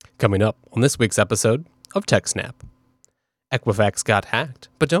Coming up on this week's episode of TechSNAP. Equifax got hacked,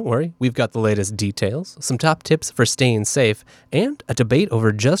 but don't worry, we've got the latest details, some top tips for staying safe, and a debate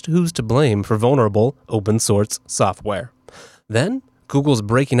over just who's to blame for vulnerable open source software. Then, Google's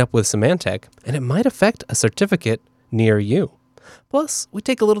breaking up with Symantec, and it might affect a certificate near you. Plus, we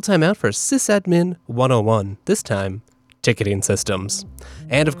take a little time out for Sysadmin 101, this time, ticketing systems.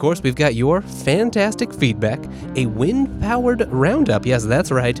 And of course, we've got your fantastic feedback, a wind-powered roundup, yes, that's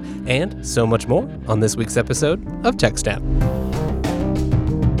right, and so much more on this week's episode of TechSNAP.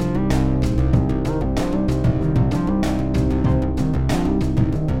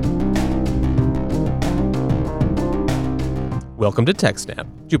 Welcome to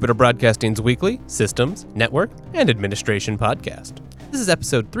TechSNAP, Jupiter Broadcasting's weekly systems, network, and administration podcast. This is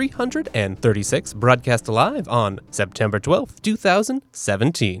episode 336, broadcast live on September 12th,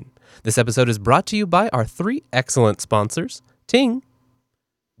 2017. This episode is brought to you by our three excellent sponsors, Ting,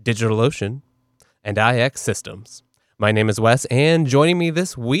 DigitalOcean, and IX Systems. My name is Wes, and joining me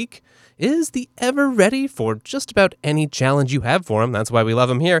this week is the ever ready for just about any challenge you have for him. That's why we love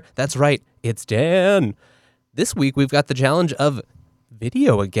him here. That's right, it's Dan. This week, we've got the challenge of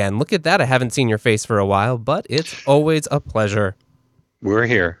video again. Look at that. I haven't seen your face for a while, but it's always a pleasure. We're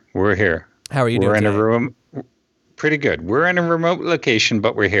here. How are you doing We're in today? a room. Pretty good. We're in a remote location,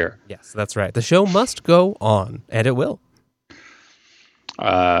 but we're here. Yes, that's right. The show must go on, and it will.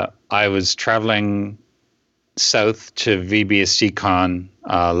 I was traveling south to VBSDCon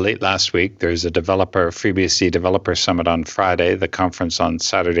late last week. There's a FreeBSD Developer Summit on Friday, the conference on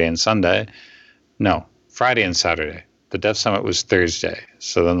Saturday and Sunday. No, Friday and Saturday. The Dev Summit was Thursday.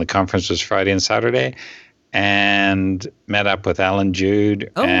 So then the conference was Friday and Saturday. And met up with Alan Jude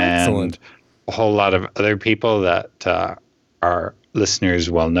and excellent. A whole lot of other people that our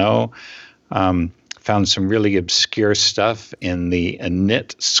listeners will know. Found some really obscure stuff in the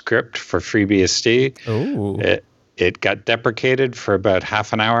init script for FreeBSD. Oh. It got deprecated for about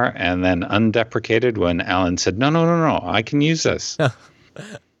half an hour and then undeprecated when Alan said, no, I can use this.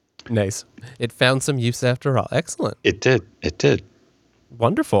 Nice. It found some use after all. Excellent. It did.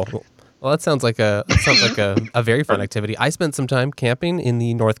 Wonderful. Well, that sounds like a very fun activity. I spent some time camping in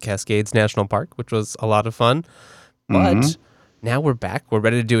the North Cascades National Park, which was a lot of fun. But now we're back. We're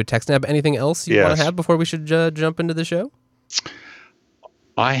ready to do a TechSNAP. Anything else you want to have before we should jump into the show?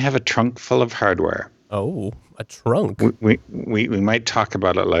 I have a trunk full of hardware. Oh, a trunk. We might talk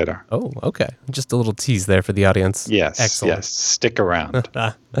about it later. Oh, okay. Just a little tease there for the audience. Yes. Excellent. Yes. Stick around.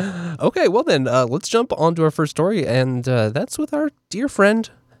 Okay, well then, let's jump on to our first story, and that's with our dear friend,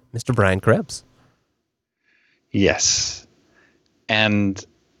 Mr. Brian Krebs. Yes. And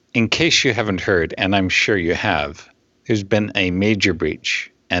in case you haven't heard, and I'm sure you have, there's been a major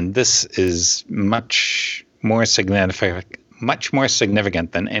breach. And this is much more significant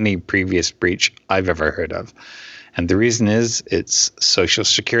than any previous breach I've ever heard of. And the reason is it's social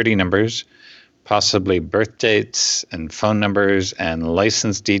security numbers, possibly birth dates and phone numbers and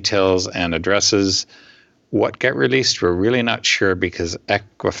license details and addresses. What got released, we're really not sure because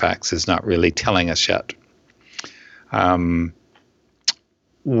Equifax is not really telling us yet.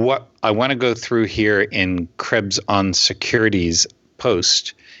 What I want to go through here in Krebs on Securities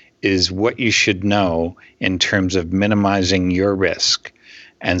post is what you should know in terms of minimizing your risk.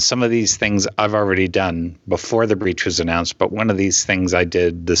 And some of these things I've already done before the breach was announced, but one of these things I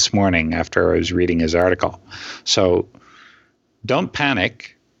did this morning after I was reading his article. So don't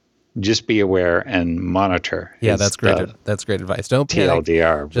panic. Just be aware and monitor. Yeah, that's great. That's great advice. Don't panic.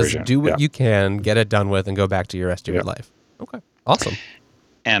 TLDR Just version. do what you can, get it done with, and go back to your rest of your life. Okay, awesome.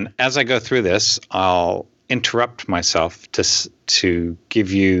 And as I go through this, I'll interrupt myself to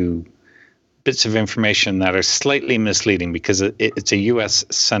give you bits of information that are slightly misleading because it's a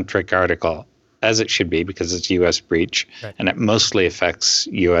U.S.-centric article, as it should be because it's a U.S. breach, right. And it mostly affects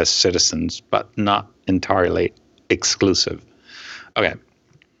U.S. citizens, but not entirely exclusive. Okay.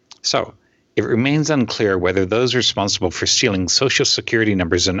 So, it remains unclear whether those responsible for stealing social security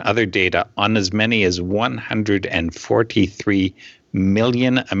numbers and other data on as many as 143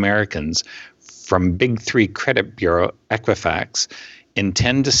 million Americans from Big Three credit bureau Equifax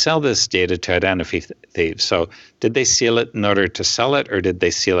intend to sell this data to identity thieves. So, did they steal it in order to sell it, or did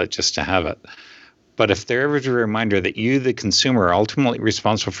they steal it just to have it? But if there ever is a reminder that you, the consumer, are ultimately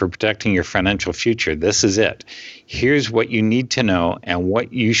responsible for protecting your financial future, this is it. Here's what you need to know and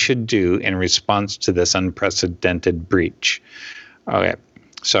what you should do in response to this unprecedented breach. Okay,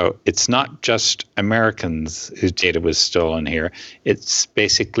 so it's not just Americans whose data was stolen here. It's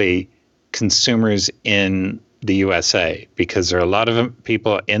basically consumers in the USA, because there are a lot of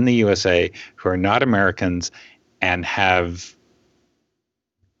people in the USA who are not Americans and have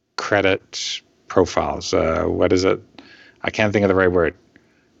credit profiles. What is it? I can't think of the right word.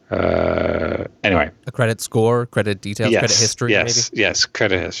 Anyway. A credit score, credit details, credit history, maybe? Yes,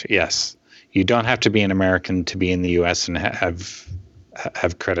 credit history, yes. You don't have to be an American to be in the U.S. and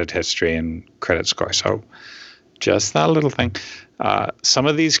have credit history and credit score. So just that little thing. Some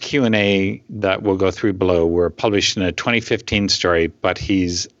of these Q&A that we'll go through below were published in a 2015 story, but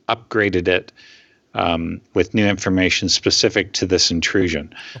he's upgraded it with new information specific to this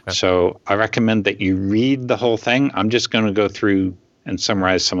intrusion. Okay. So I recommend that you read the whole thing. I'm just going to go through and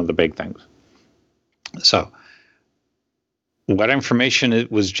summarize some of the big things. So what information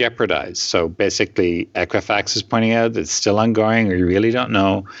was jeopardized? So basically, Equifax is pointing out it's still ongoing, or you really don't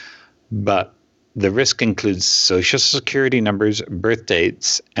know, but the risk includes social security numbers, birth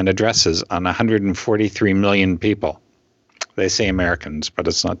dates, and addresses on 143 million people. They say Americans, but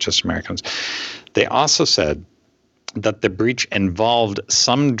it's not just Americans. They also said that the breach involved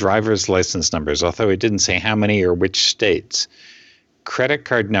some driver's license numbers, although it didn't say how many or which states, credit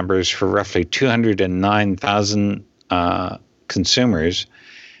card numbers for roughly 209,000 consumers,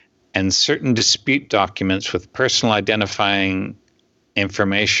 and certain dispute documents with personal identifying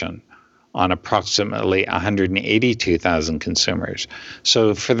information on approximately 182,000 consumers.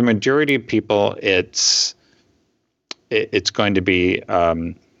 So for the majority of people, it's going to be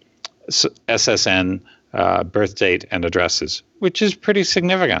SSN, birth date, and addresses, which is pretty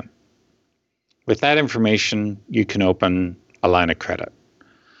significant. With that information, you can open a line of credit.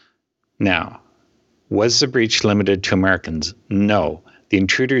 Now, was the breach limited to Americans? No. The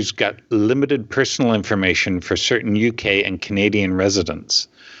intruders got limited personal information for certain UK and Canadian residents.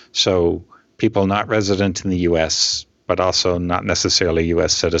 So people not resident in the US, but also not necessarily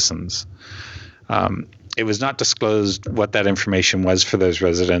US citizens. It was not disclosed what that information was for those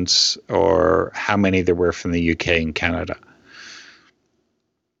residents or how many there were from the UK and Canada.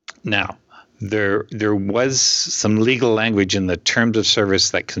 Now, there was some legal language in the terms of service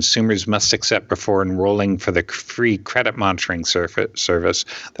that consumers must accept before enrolling for the free credit monitoring service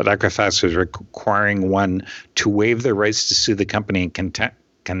that Equifax was requiring one to waive their rights to sue the company in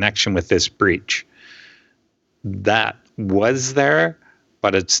connection with this breach. That was there,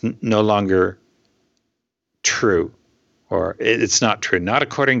 but it's no longer true, or it's not true. Not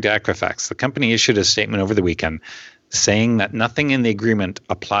according to Equifax. The company issued a statement over the weekend saying that nothing in the agreement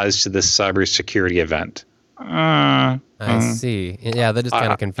applies to this cybersecurity event. I see. Yeah, that is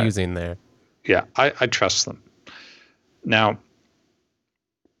kind of confusing there. Yeah, I trust them. Now,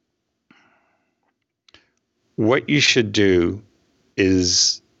 what you should do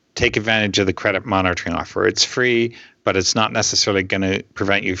is take advantage of the credit monitoring offer. It's free, but it's not necessarily going to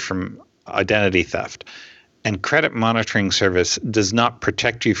prevent you from identity theft. And credit monitoring service does not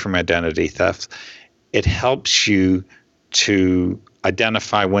protect you from identity theft. It helps you to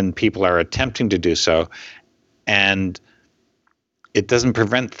identify when people are attempting to do so, and it doesn't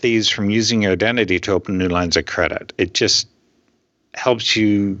prevent thieves from using your identity to open new lines of credit. It just helps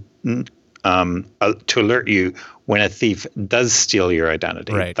you to alert you when a thief does steal your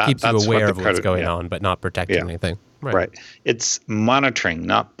identity. Right, keeps you aware of what's going on, but not protecting anything. Right. It's monitoring,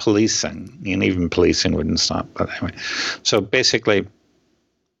 not policing. And even policing wouldn't stop. But anyway, so basically,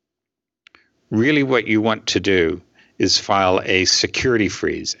 really what you want to do is file a security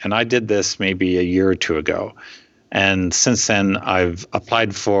freeze. And I did this maybe a year or two ago. And since then, I've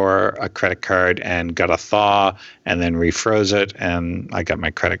applied for a credit card and got a thaw and then refroze it. And I got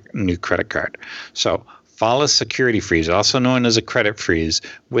my new credit card. So file a security freeze, also known as a credit freeze,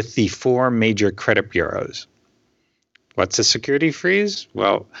 with the 4 major credit bureaus. What's a security freeze?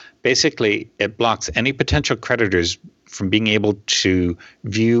 Well, basically, it blocks any potential creditors from being able to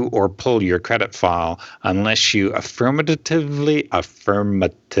view or pull your credit file unless you affirmatively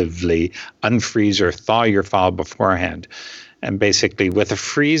unfreeze or thaw your file beforehand. And basically, with a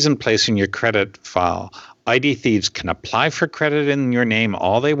freeze in place in your credit file, ID thieves can apply for credit in your name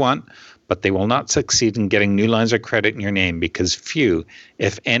all they want, but they will not succeed in getting new lines of credit in your name because few,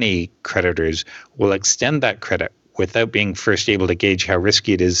 if any, creditors will extend that credit without being first able to gauge how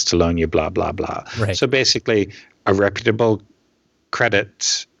risky it is to loan you, blah, blah, blah. Right. So basically, a reputable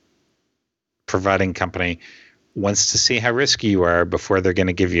credit providing company wants to see how risky you are before they're going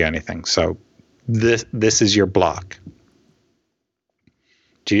to give you anything. So this is your block.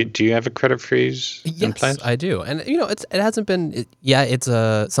 Do you have a credit freeze in place? Yes, I do. And it hasn't been.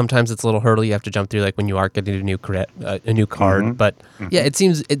 Sometimes it's a little hurdle you have to jump through, like when you are getting a new card. Mm-hmm. But yeah, it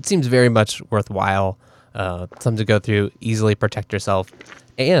seems very much worthwhile. Something to go through, easily protect yourself.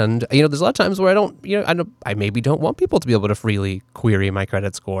 And, there's a lot of times where I maybe don't want people to be able to freely query my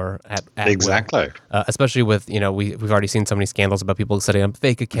credit score at Exactly. will. Especially with, we've already seen so many scandals about people setting up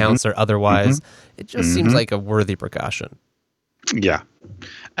fake accounts or otherwise. It just seems like a worthy precaution. Yeah.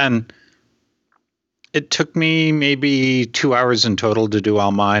 And it took me maybe 2 hours in total to do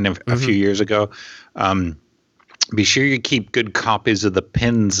all mine a few years ago. Be sure you keep good copies of the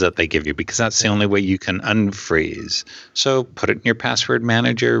pins that they give you, because that's the only way you can unfreeze. So put it in your password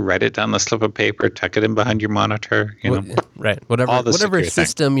manager, write it down the slip of paper, tuck it in behind your monitor. Right. Whatever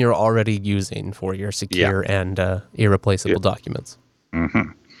system you're already using for your secure and irreplaceable documents.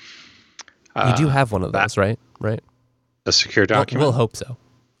 Mm-hmm. You do have one of those, right? Right. A secure document? We'll hope so.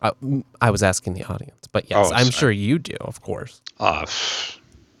 I was asking the audience, but yes, I'm sure you do, of course.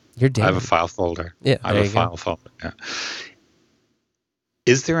 You're I have a file folder. Yeah, I have a file folder. Yeah.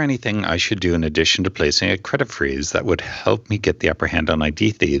 Is there anything I should do in addition to placing a credit freeze that would help me get the upper hand on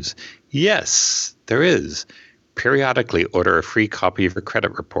ID thieves? Yes, there is. Periodically order a free copy of your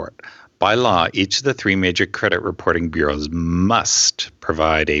credit report. By law, each of the 3 major credit reporting bureaus must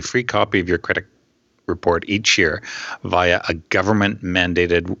provide a free copy of your credit report each year via a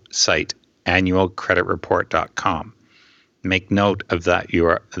government-mandated site, annualcreditreport.com. Make note of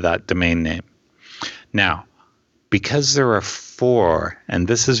that domain name. Now, because there are 4, and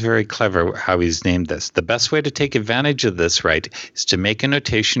this is very clever how he's named this, the best way to take advantage of this right is to make a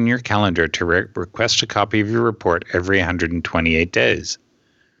notation in your calendar to request a copy of your report every 128 days.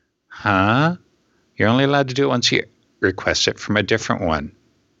 Huh? You're only allowed to do it once a year. Request it from a different one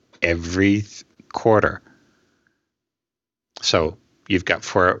every quarter. So you've got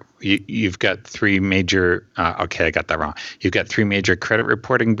 3 major. Okay, I got that wrong. You've got 3 major credit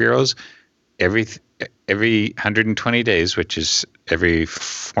reporting bureaus. Every 120 days, which is every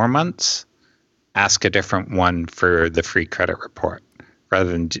 4 months, ask a different one for the free credit report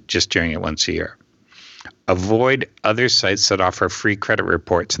rather than just doing it once a year. Avoid other sites that offer free credit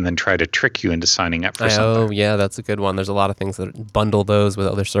reports and then try to trick you into signing up for something. Oh, yeah, that's a good one. There's a lot of things that bundle those with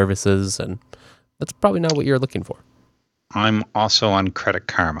other services, and that's probably not what you're looking for. I'm also on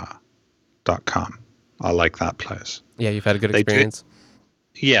creditkarma.com. I like that place. Yeah, you've had a good experience?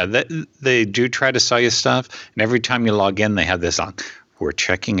 They do try to sell you stuff, and every time you log in, they have this on. We're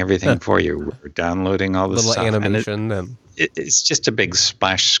checking everything for you. We're downloading all this little stuff. Animation. It's just a big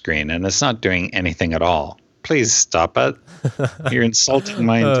splash screen, and it's not doing anything at all. Please stop it. You're insulting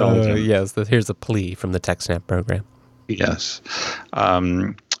my intelligence. Yes, here's a plea from the TechSNAP program. Yes.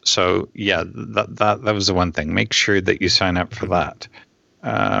 So, yeah, that was the one thing. Make sure that you sign up for that.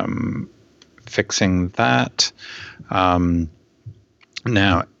 Fixing that.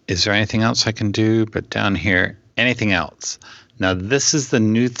 Now, is there anything else I can do? But down here, anything else? Now, this is the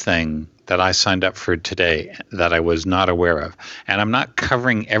new thing that I signed up for today that I was not aware of. And I'm not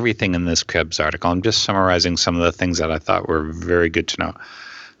covering everything in this Krebs article. I'm just summarizing some of the things that I thought were very good to know.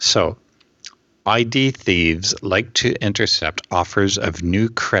 So, ID thieves like to intercept offers of new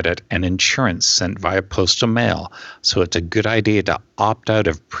credit and insurance sent via postal mail, so it's a good idea to opt out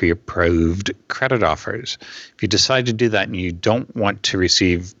of pre-approved credit offers. If you decide to do that and you don't want to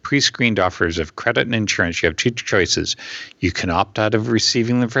receive pre-screened offers of credit and insurance, you have 2 choices. You can opt out of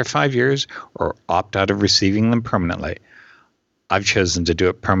receiving them for 5 years or opt out of receiving them permanently. I've chosen to do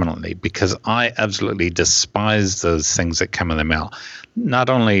it permanently because I absolutely despise those things that come in the mail. Not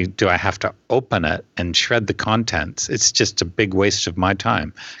only do I have to open it and shred the contents, it's just a big waste of my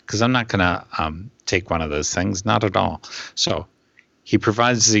time because I'm not going to take one of those things, not at all. So he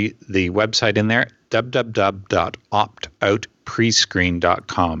provides the website in there,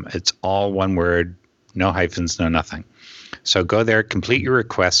 www.optoutprescreen.com. It's all one word, no hyphens, no nothing. So go there, complete your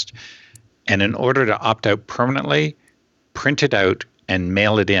request, and in order to opt out permanently, print it out and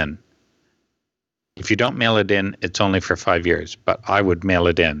mail it in. If you don't mail it in, it's only for 5 years, but I would mail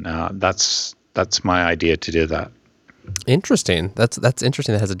it in. That's my idea to do that. Interesting. That's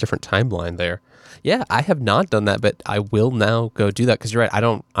interesting. That has a different timeline there. Yeah, I have not done that, but I will now go do that because you're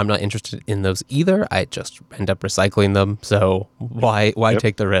right. I'm not interested in those either. I just end up recycling them. So why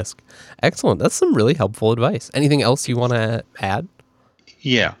take the risk? Excellent. That's some really helpful advice. Anything else you want to add?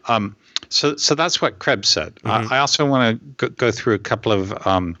 Yeah. So that's what Krebs said. I also want to go through a couple of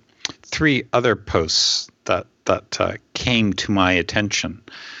 3 other posts that came to my attention.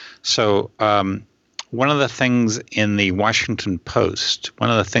 So one of the things in the Washington Post,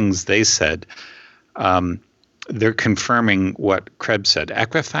 one of the things they said, they're confirming what Krebs said.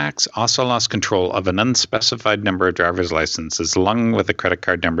 Equifax also lost control of an unspecified number of driver's licenses, along with the credit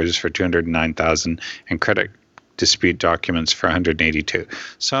card numbers for 209,000 and credit dispute documents for 182.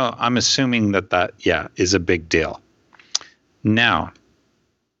 So I'm assuming that is a big deal. Now, 2 other things that came to my attention. So one of the things in the Washington Post, one of the things they said, they're confirming what Krebs said. Equifax also lost control of an unspecified number of driver's licenses, along with the credit card numbers for 209,000 and credit dispute documents for 182.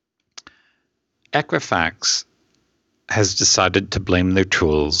 So I'm assuming that Equifax has decided to blame their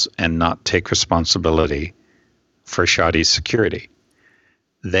tools and not take responsibility for shoddy security.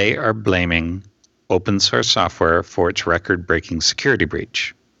 They are blaming open source software for its record-breaking security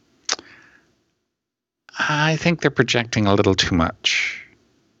breach. I think they're projecting a little too much.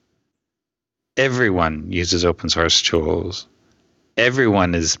 Everyone uses open source tools.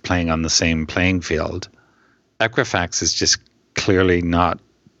 Everyone is playing on the same playing field. Equifax has just clearly not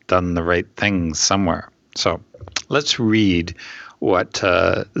done the right things somewhere. So let's read what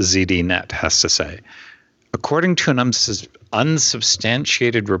ZDNet has to say. According to an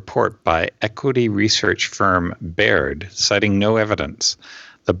unsubstantiated report by equity research firm Baird, citing no evidence,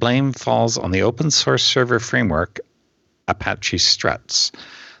 the blame falls on the open source server framework Apache Struts.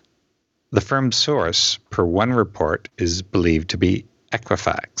 The firm's source, per one report, is believed to be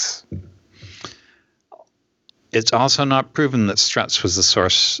Equifax. It's also not proven that Struts was the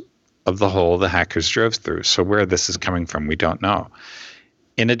source of the hole the hackers drove through, so where this is coming from, we don't know.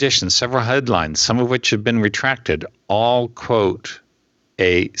 In addition, several headlines, some of which have been retracted, all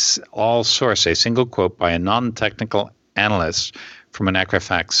source a single quote by a non-technical analyst from an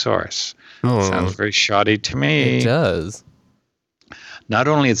Equifax source. Sounds very shoddy to me. It does. Not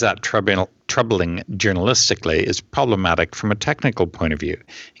only is that troubling journalistically, it's problematic from a technical point of view.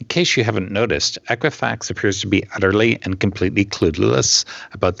 In case you haven't noticed, Equifax appears to be utterly and completely clueless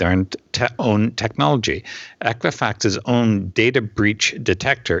about their own technology. Equifax's own data breach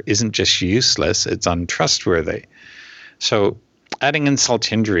detector isn't just useless, it's untrustworthy. So, adding insult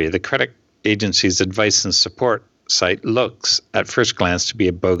to injury, the credit agency's advice and support site looks, at first glance, to be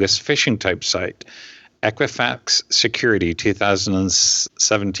a bogus phishing type site. Equifax Security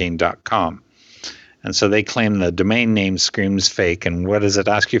 2017.com. And so they claim the domain name screams fake. And what does it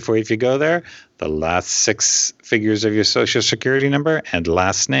ask you for if you go there? The last 6 figures of your social security number and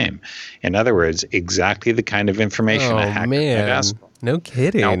last name. In other words, exactly the kind of information a hacker might ask for. No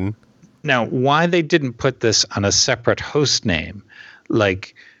kidding. Now, why they didn't put this on a separate host name,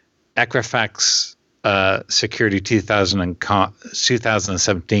 like Equifax Security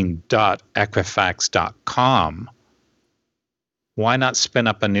 2017.equifax.com, why not spin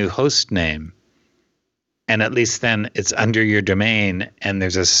up a new host name? And at least then it's under your domain and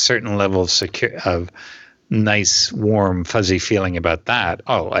there's a certain level of nice, warm, fuzzy feeling about that.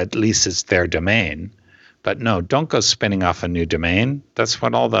 Oh, at least it's their domain. But no, don't go spinning off a new domain. That's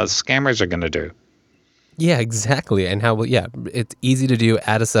what all the scammers are going to do. Yeah, exactly. And it's easy to do,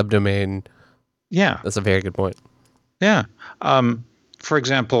 add a subdomain. Yeah. That's a very good point. Yeah. For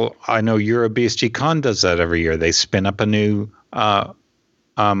example, I know EuroBSGCon does that every year. They spin up a new So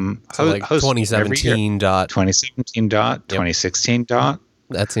like host 2017 dot. 2017 dot, 2016 dot.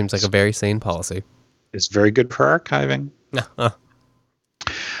 That seems like a very sane policy. It's very good for archiving.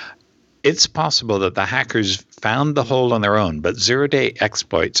 It's possible that the hackers found the hole on their own, but zero-day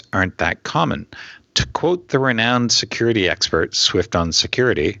exploits aren't that common. To quote the renowned security expert Swift on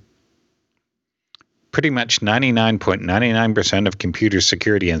Security, pretty much 99.99% of computer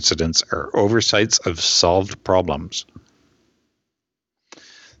security incidents are oversights of solved problems.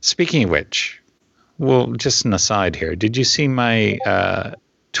 Speaking of which, well, just an aside here. Did you see my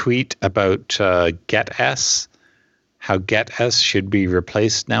tweet about GetS? How GetS should be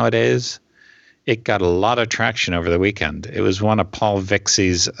replaced nowadays? It got a lot of traction over the weekend. It was one of Paul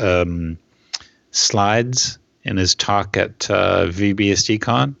Vixie's slides in his talk at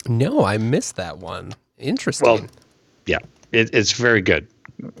VBSDCon. No, I missed that one. Interesting. Well, yeah, it's very good.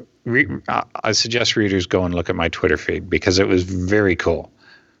 I suggest readers go and look at my Twitter feed because it was very cool.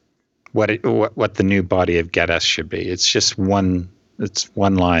 What the new body of GetS should be. It's just one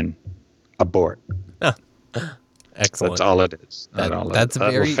line. Abort. Excellent. That's all it is. That's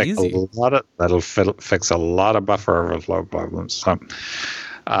very easy. That'll fix a lot of buffer overflow problems. So,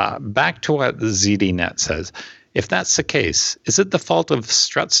 back to what ZDNet says. If that's the case, is it the fault of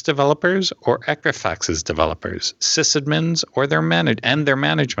Struts developers or Equifax's developers, sysadmins, or their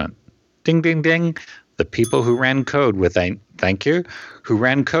management? Ding, ding, ding. The people who ran code with a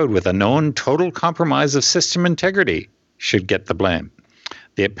known total compromise of system integrity should get the blame.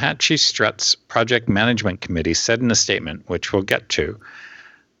 The Apache Struts Project Management Committee said in a statement, which we'll get to,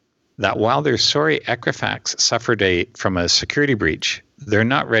 that while they're sorry Equifax suffered from a security breach, they're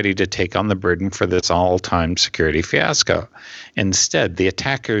not ready to take on the burden for this all-time security fiasco. Instead, the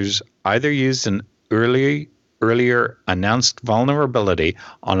attackers either used an earlier announced vulnerability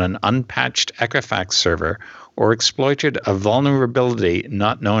on an unpatched Equifax server or exploited a vulnerability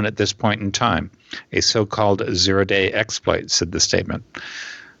not known at this point in time, a so-called zero-day exploit, said the statement.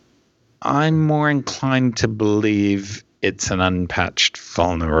 I'm more inclined to believe it's an unpatched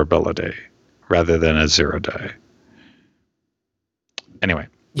vulnerability rather than a 0-day. Anyway.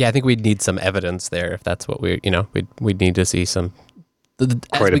 Yeah, I think we'd need some evidence there if that's what we'd need to see some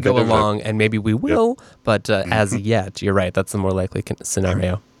as we go along, and maybe we will, but as yet, you're right, that's the more likely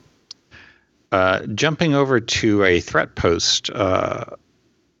scenario. Jumping over to a threat post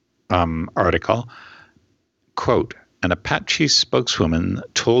article, quote, an Apache spokeswoman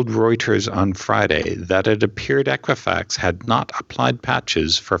told Reuters on Friday that it appeared Equifax had not applied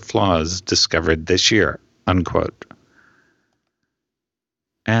patches for flaws discovered this year, unquote.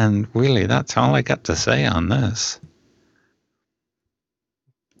 And really, that's all I got to say on this.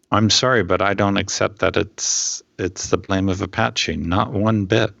 I'm sorry, but I don't accept that it's the blame of Apache, not one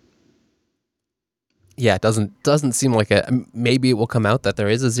bit. Yeah, it doesn't seem like maybe it will come out that there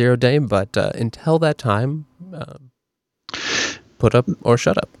is a 0-day, but until that time, put up or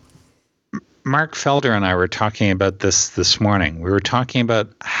shut up. Mark Felder and I were talking about this morning. We were talking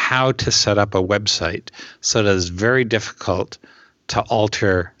about how to set up a website so that it's very difficult to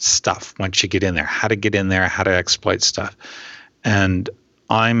alter stuff once you get in there, how to get in there, how to exploit stuff. And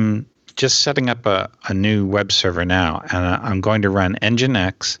I'm just setting up a new web server now, and I'm going to run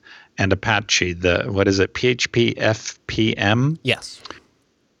Nginx and Apache, PHP FPM? Yes.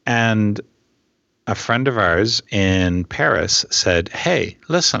 And a friend of ours in Paris said, hey,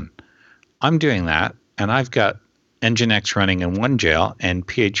 listen, I'm doing that, and I've got Nginx running in one jail and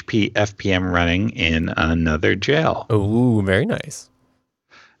PHP FPM running in another jail. Oh, very nice.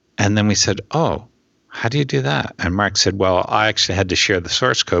 And then we said, oh, how do you do that? And Mark said, well, I actually had to share the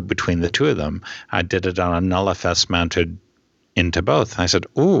source code between the two of them. I did it on a nullfs mounted into both. And I said,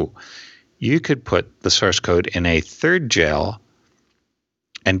 ooh, you could put the source code in a third jail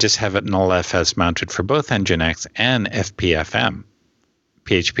and just have it nullfs mounted for both Nginx and FPFM,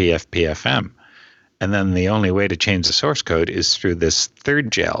 PHP FPFM. And then the only way to change the source code is through this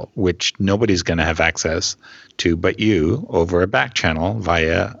third jail, which nobody's going to have access to but you over a back channel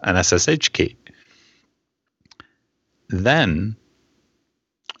via an SSH key. Then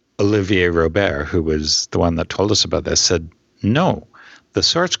Olivier Robert, who was the one that told us about this, said, no, the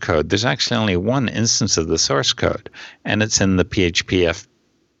source code, there's actually only one instance of the source code, and it's in the PHP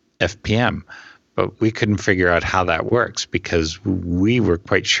FPM. But we couldn't figure out how that works because we were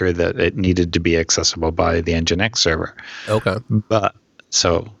quite sure that it needed to be accessible by the Nginx server. Okay. But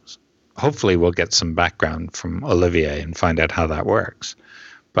so hopefully we'll get some background from Olivier and find out how that works.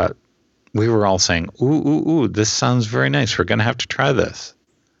 But we were all saying, ooh, this sounds very nice. We're going to have to try this.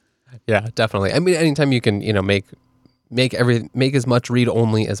 Yeah, definitely. I mean, anytime you can, make as much read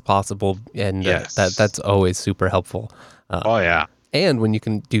only as possible, and yes. that's always super helpful. Oh yeah. And when you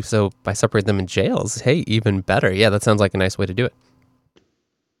can do so by separating them in jails, hey, even better. Yeah, that sounds like a nice way to do it.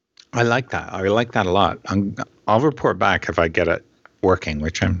 I like that. I like that a lot. I'll report back if I get it working,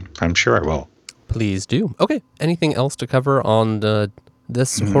 which I'm sure I will. Please do. Okay. Anything else to cover on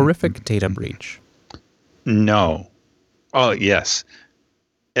this horrific data breach? No. Oh, yes.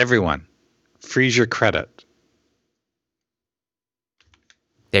 Everyone, freeze your credit.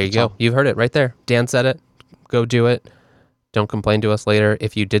 There you go. You've heard it right there. Dan said it. Go do it. Don't complain to us later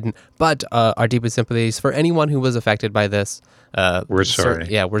if you didn't. But our deepest sympathies for anyone who was affected by this. We're sorry.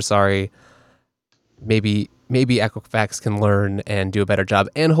 We're sorry. Maybe Equifax can learn and do a better job,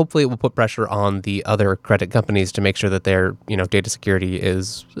 and hopefully it will put pressure on the other credit companies to make sure that their data security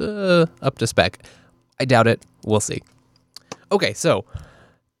is up to spec. I doubt it. We'll see. Okay, so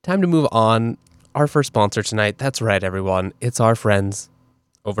time to move on. Our first sponsor tonight. That's right, everyone. It's our friends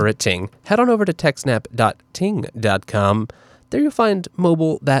over at Ting. Head on over to techsnap.ting.com. There you'll find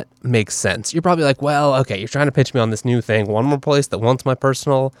mobile that makes sense. You're probably like, well, okay, you're trying to pitch me on this new thing. One more place that wants my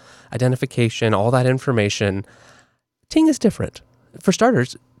personal identification, all that information. Ting is different. For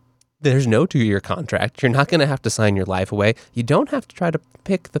starters, there's no 2-year contract. You're not going to have to sign your life away. You don't have to try to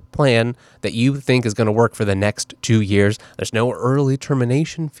pick the plan that you think is going to work for the next 2 years. There's no early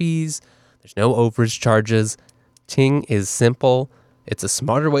termination fees. There's no overage charges. Ting is simple. It's a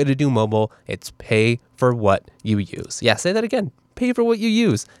smarter way to do mobile. It's pay for what you use. Yeah, say that again. Pay for what you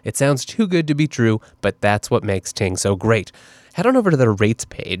use. It sounds too good to be true, but that's what makes Ting so great. Head on over to their rates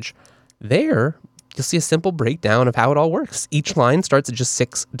page. There, you'll see a simple breakdown of how it all works. Each line starts at just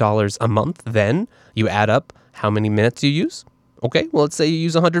 $6 a month. Then you add up how many minutes you use. Okay, well, let's say you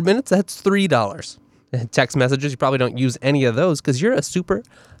use 100 minutes. That's $3. Text messages, you probably don't use any of those because you're a super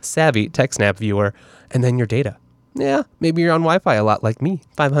savvy TechSNAP viewer. And then your data. Yeah, maybe you're on Wi-Fi a lot like me.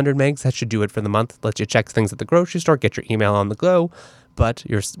 500 megs, that should do it for the month. Lets you check things at the grocery store, get your email on the go. But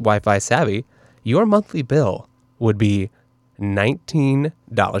you're Wi-Fi savvy, your monthly bill would be $19.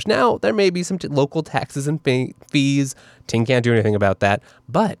 Now, there may be some local taxes and fees. Ting can't do anything about that.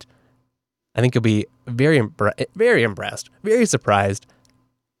 But I think you'll be very impressed, very surprised,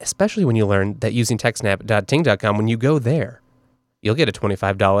 especially when you learn that using TechSNAP.ting.com, when you go there, you'll get a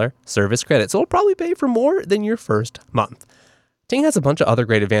 $25 service credit. So it'll probably pay for more than your first month. Ting has a bunch of other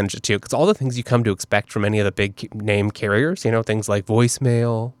great advantages too, because all the things you come to expect from any of the big name carriers, things like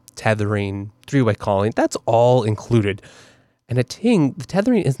voicemail, tethering, three-way calling, that's all included. And at Ting, the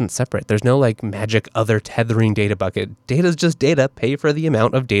tethering isn't separate. There's no magic other tethering data bucket. Data's just data. Pay for the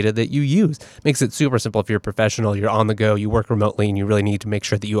amount of data that you use. Makes it super simple if you're a professional, you're on the go, you work remotely, and you really need to make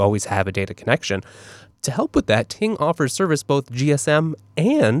sure that you always have a data connection. To help with that, Ting offers service both GSM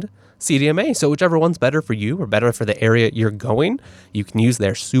and CDMA. So whichever one's better for you or better for the area you're going, you can use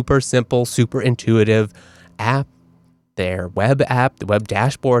their super simple, super intuitive app, their web app, the web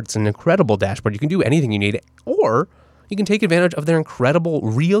dashboard. It's an incredible dashboard. You can do anything you need, or you can take advantage of their incredible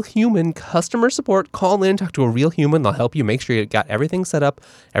real human customer support. Call in, talk to a real human. They'll help you make sure you got everything set up,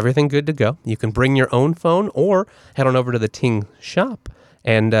 everything good to go. You can bring your own phone or head on over to the Ting shop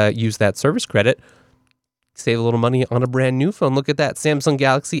and use that service credit. Save a little money on a brand new phone. Look at that Samsung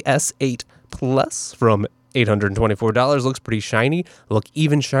Galaxy S8 Plus from $824. Looks pretty shiny. Look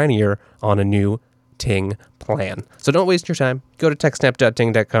even shinier on a new Ting plan. So don't waste your time. Go to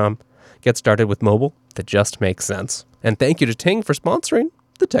techsnap.ting.com. Get started with mobile that just makes sense. And thank you to Ting for sponsoring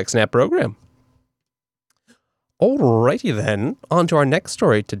the TechSNAP program. Alrighty then, on to our next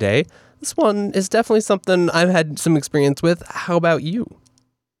story today. This one is definitely something I've had some experience with. How about you?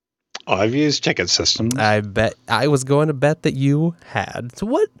 I've used ticket systems. I was going to bet that you had. So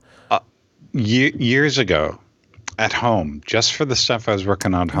what? Years ago, at home, just for the stuff I was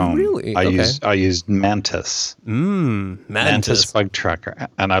working on at home. Really? I used Mantis. Mantis Bug Tracker,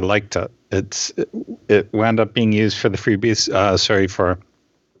 and I liked it. It wound up being used for the for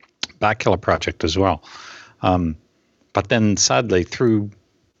Bacula project as well. But then sadly,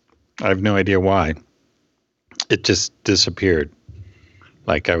 I have no idea why, it just disappeared.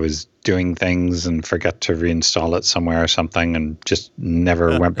 Like I was doing things and forgot to reinstall it somewhere or something, and just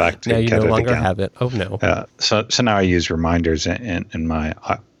never went back to now get it again. You no longer have it. Oh no. So now I use reminders in my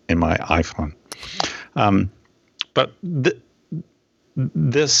iPhone. But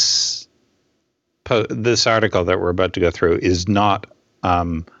this article that we're about to go through is not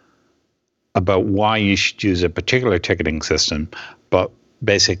about why you should use a particular ticketing system, but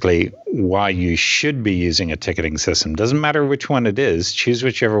basically why you should be using a ticketing system. Doesn't matter which one it is, choose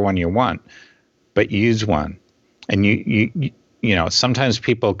whichever one you want, but use one. And you sometimes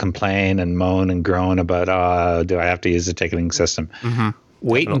people complain and moan and groan about, do I have to use a ticketing system? Mm-hmm.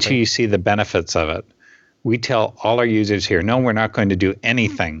 Wait until you see the benefits of it. We tell all our users here, no, we're not going to do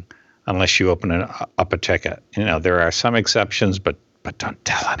anything unless you open up a ticket. There are some exceptions, but don't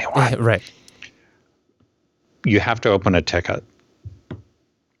tell anyone. Yeah, right. You have to open a ticket.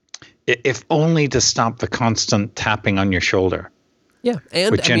 If only to stop the constant tapping on your shoulder. Yeah,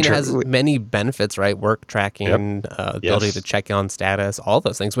 and it has many benefits, right? Work tracking, ability to check on status, all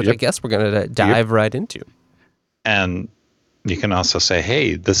those things, which I guess we're going to dive right into. And you can also say,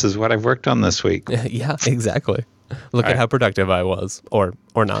 hey, this is what I've worked on this week. Yeah, exactly. Look at how productive I was, or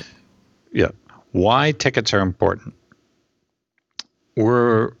not. Yeah. Why tickets are important.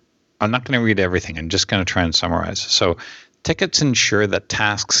 I'm not going to read everything. I'm just going to try and summarize. So tickets ensure that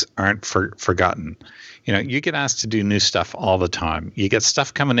tasks aren't forgotten. You get asked to do new stuff all the time. You get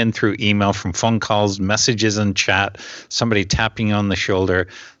stuff coming in through email, from phone calls, messages in chat, somebody tapping you on the shoulder,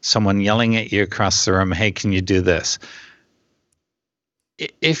 someone yelling at you across the room, hey, can you do this?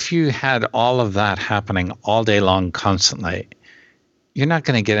 If you had all of that happening all day long constantly, you're not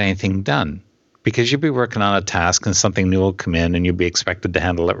going to get anything done, because you'll be working on a task and something new will come in and you'll be expected to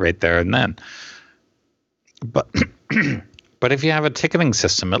handle it right there and then. But if you have a ticketing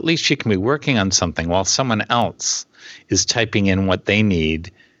system, at least you can be working on something while someone else is typing in what they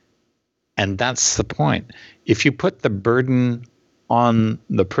need. And that's the point. If you put the burden on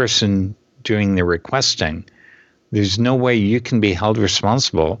the person doing the requesting, there's no way you can be held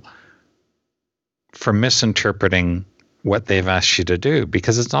responsible for misinterpreting what they've asked you to do,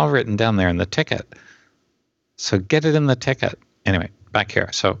 because it's all written down there in the ticket. So get it in the ticket. Anyway, back here.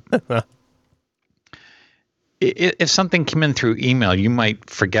 So if something came in through email, you might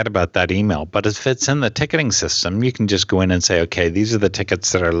forget about that email. But if it's in the ticketing system, you can just go in and say, okay, these are the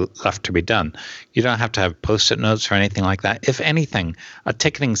tickets that are left to be done. You don't have to have Post-it notes or anything like that. If anything, a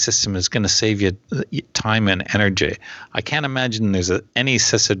ticketing system is going to save you time and energy. I can't imagine there's any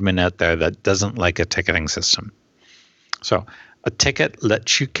sysadmin out there that doesn't like a ticketing system. So a ticket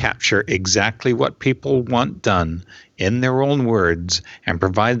lets you capture exactly what people want done in their own words, and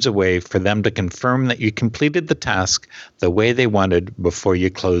provides a way for them to confirm that you completed the task the way they wanted before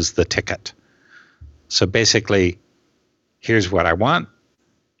you close the ticket. So basically, here's what I want.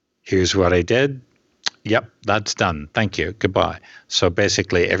 Here's what I did. Yep, that's done. Thank you. Goodbye. So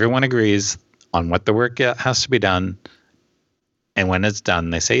basically, everyone agrees on what the work has to be done. And when it's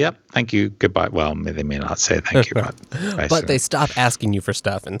done, they say, yep, thank you, goodbye. Well, they may not say thank you, but they stop asking you for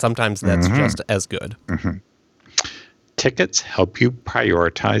stuff. And sometimes that's just as good. Tickets help you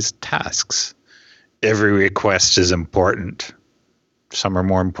prioritize tasks. Every request is important. Some are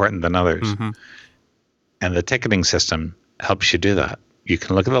more important than others. And the ticketing system helps you do that. You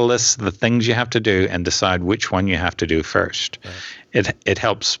can look at the list of the things you have to do and decide which one you have to do first. Right. It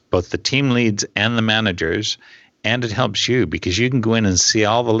helps both the team leads and the managers, and it helps you because you can go in and see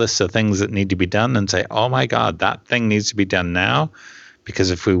all the lists of things that need to be done and say, oh my God, that thing needs to be done now, because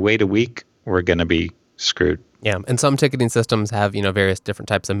if we wait a week, we're going to be screwed. Yeah, and some ticketing systems have, various different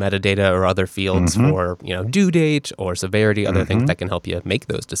types of metadata or other fields for, due date or severity, other things that can help you make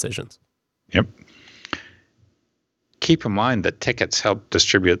those decisions. Yep. Keep in mind that tickets help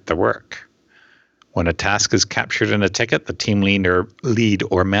distribute the work. When a task is captured in a ticket, the team lead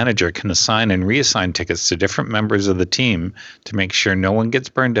or manager can assign and reassign tickets to different members of the team to make sure no one gets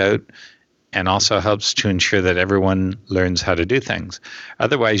burned out, and also helps to ensure that everyone learns how to do things.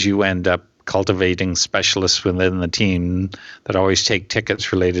 Otherwise, you end up cultivating specialists within the team that always take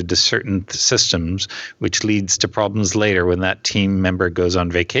tickets related to certain systems, which leads to problems later when that team member goes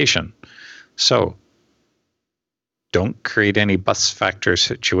on vacation. So, don't create any bus factor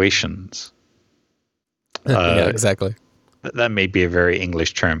situations. Yeah, exactly. That may be a very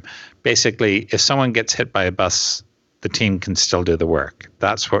English term. Basically, if someone gets hit by a bus, the team can still do the work.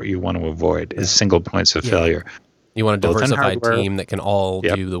 That's what you want to avoid, is single points of failure. You want a diversified team that can all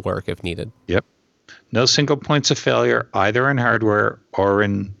do the work if needed. Yep. No single points of failure, either in hardware or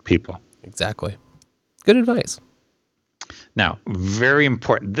in people. Exactly. Good advice. Now, very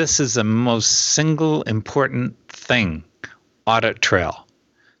important. This is the most single important thing. Audit trail.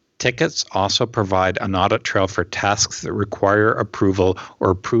 Tickets also provide an audit trail for tasks that require approval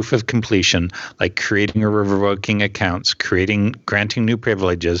or proof of completion, like creating or revoking accounts, granting new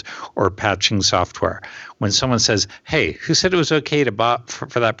privileges, or patching software. When someone says, hey, who said it was okay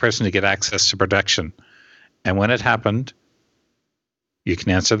for that person to get access to production? And when it happened, you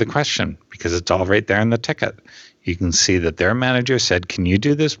can answer the question because it's all right there in the ticket. You can see that their manager said, can you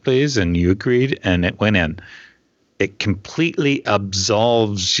do this, please? And you agreed, and it went in. It completely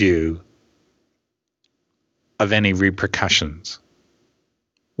absolves you of any repercussions.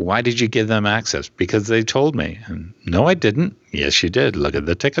 Why did you give them access? Because they told me. And no, I didn't. Yes, you did. Look at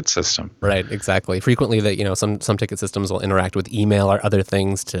the ticket system. Right, exactly. Frequently, that some ticket systems will interact with email or other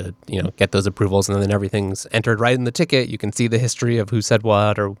things to get those approvals, and then everything's entered right in the ticket. You can see the history of who said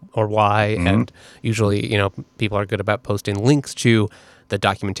what or why, and usually people are good about posting links to the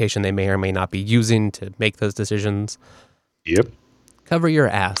documentation they may or may not be using to make those decisions. Yep. Cover your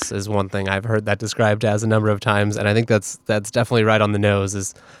ass is one thing I've heard that described as a number of times, and I think that's definitely right on the nose.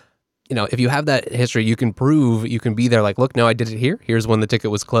 Is if you have that history, you can prove, you can be there like, look, no, I did it here. Here's when the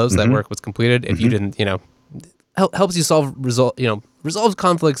ticket was closed, that work was completed. If you didn't, helps you resolves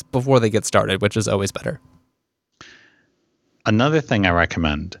conflicts before they get started, which is always better. Another thing I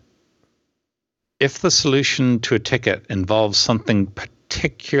recommend, if the solution to a ticket involves something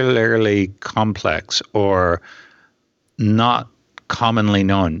particularly complex or not commonly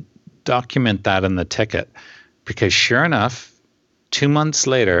known, document that in the ticket, because sure enough, 2 months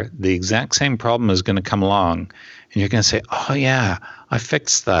later, the exact same problem is going to come along, and you're going to say, oh yeah, I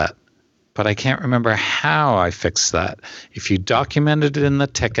fixed that, but I can't remember how I fixed that. If you documented it in the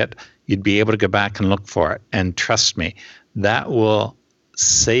ticket, you'd be able to go back and look for it. And trust me, that will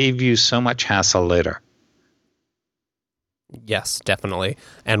save you so much hassle later. Yes, definitely.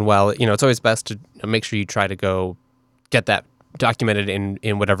 And while, it's always best to make sure you try to go get that documented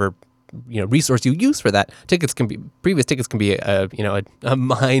in whatever, resource you use for that. Previous tickets can be a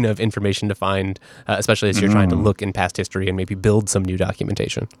mine of information to find, especially as you're trying to look in past history and maybe build some new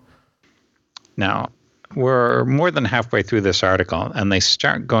documentation. Now, we're more than halfway through this article, and they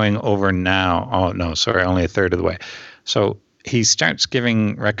start going over now. Oh, no, sorry, only a third of the way. So he starts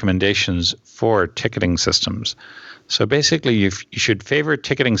giving recommendations for ticketing systems. So basically, you should favor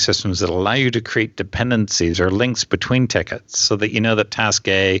ticketing systems that allow you to create dependencies or links between tickets so that you know that task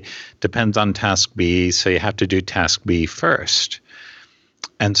A depends on task B, so you have to do task B first.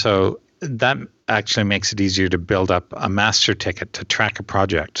 And so that actually makes it easier to build up a master ticket to track a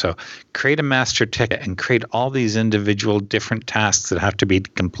project. So create a master ticket and create all these individual different tasks that have to be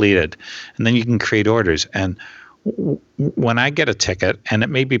completed. And then you can create orders. And when I get a ticket, and it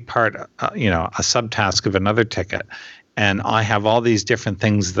may be part, a subtask of another ticket, and I have all these different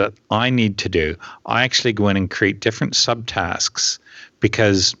things that I need to do, I actually go in and create different subtasks,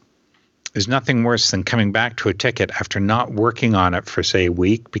 because there's nothing worse than coming back to a ticket after not working on it for, say, a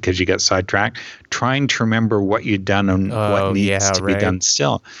week because you got sidetracked, trying to remember what you'd done and what needs to be done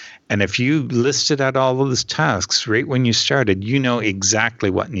still. And if you listed out all of those tasks right when you started, you know exactly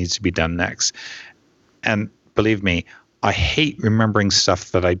what needs to be done next. And believe me, I hate remembering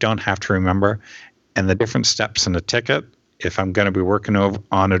stuff that I don't have to remember. And the different steps in a ticket, if I'm going to be working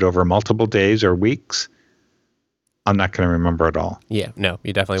on it over multiple days or weeks, I'm not going to remember it all. Yeah, no,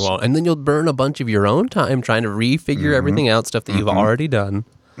 you definitely won't. And then you'll burn a bunch of your own time trying to refigure everything out, stuff that you've already done.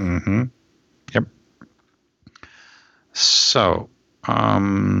 Mm-hmm. Yep. So,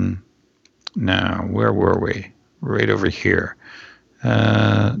 now, where were we? Right over here.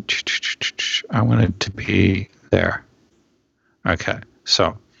 I wanted to be there. Okay,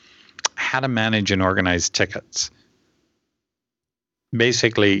 so how to manage and organize tickets.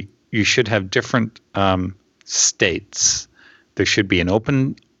 Basically, you should have different states. There should be an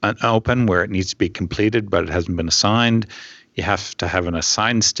open where it needs to be completed, but it hasn't been assigned. You have to have an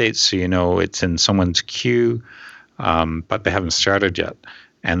assigned state so you know it's in someone's queue, but they haven't started yet.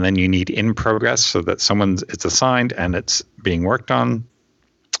 And then you need in progress so that it's assigned and it's being worked on.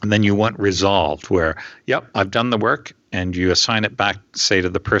 And then you want resolved, where, yep, I've done the work, and you assign it back, say, to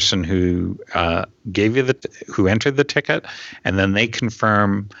the person who gave you who entered the ticket, and then they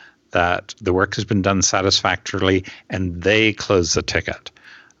confirm that the work has been done satisfactorily, and they close the ticket.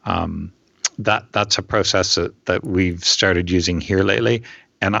 That's a process that we've started using here lately,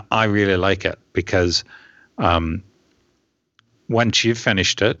 and I really like it, because once you've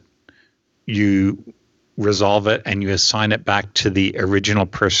finished it, you resolve it and you assign it back to the original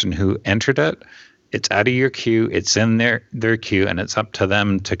person who entered it. It's out of your queue, it's in their queue, and it's up to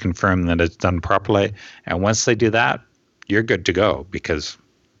them to confirm that it's done properly. And once they do that, you're good to go, because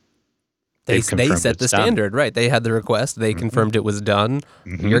they set the standard, right? They had the request, they confirmed it was done.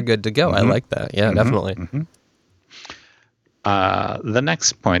 You're good to go. I like that. Yeah, definitely. The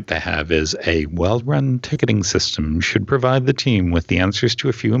next point they have is a well-run ticketing system should provide the team with the answers to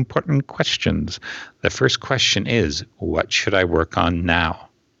a few important questions. The first question is, what should I work on now?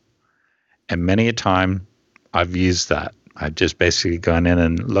 And many a time I've used that. I've just basically gone in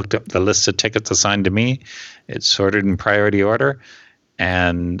and looked up the list of tickets assigned to me. It's sorted in priority order.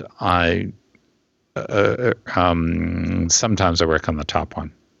 And sometimes I work on the top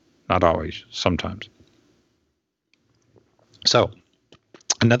one. Not always, sometimes. So,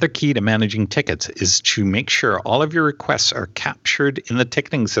 another key to managing tickets is to make sure all of your requests are captured in the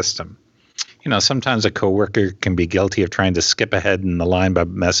ticketing system. Sometimes a coworker can be guilty of trying to skip ahead in the line by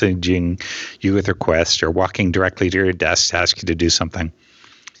messaging you with requests or walking directly to your desk to ask you to do something.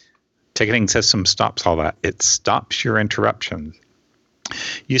 Ticketing system stops all that. It stops your interruptions.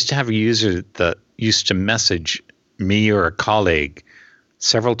 Used to have a user that used to message me or a colleague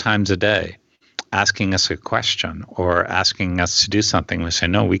several times a day, asking us a question or asking us to do something. We say,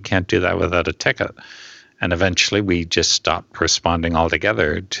 no, we can't do that without a ticket. And eventually we just stopped responding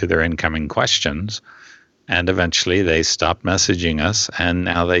altogether to their incoming questions. And eventually they stopped messaging us, and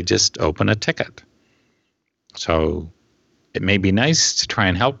now they just open a ticket. So it may be nice to try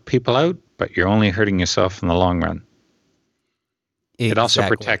and help people out, but you're only hurting yourself in the long run.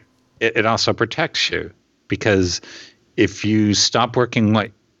 Exactly. It also protects you, because if you stop working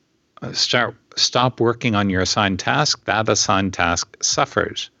on your assigned task, that assigned task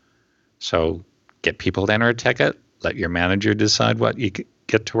suffers. So get people to enter a ticket, let your manager decide what you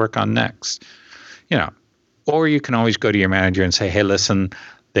get to work on next. Or you can always go to your manager and say, hey, listen,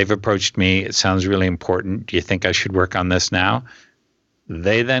 they've approached me. It sounds really important. Do you think I should work on this now?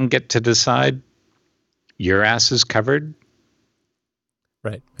 They then get to decide. Your ass is covered.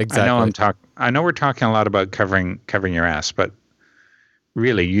 Right, exactly. I know we're talking a lot about covering your ass, but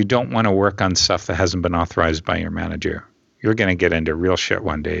really, you don't want to work on stuff that hasn't been authorized by your manager. You're going to get into real shit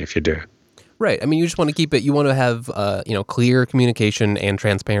one day if you do. Right. I mean, you just want to keep it. You want to have clear communication and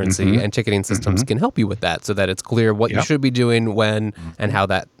transparency, and ticketing systems can help you with that, so that it's clear what you should be doing, when, and how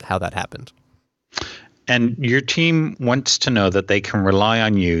that happened. And your team wants to know that they can rely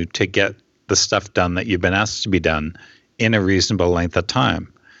on you to get the stuff done that you've been asked to be done in a reasonable length of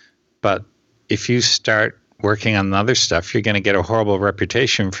time. But if you start working on other stuff, you're going to get a horrible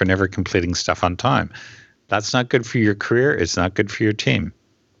reputation for never completing stuff on time. That's not good for your career. It's not good for your team.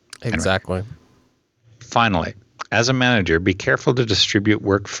 Exactly. Anyway. Finally, as a manager, be careful to distribute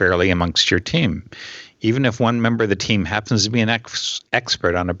work fairly amongst your team. Even if one member of the team happens to be an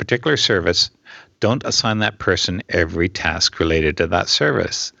expert on a particular service, don't assign that person every task related to that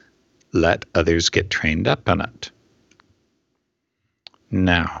service. Let others get trained up on it.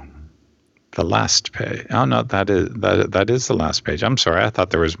 Now, the last page. Oh no, that is the last page. I'm sorry, I thought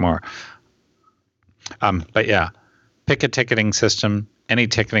there was more. But yeah, pick a ticketing system, any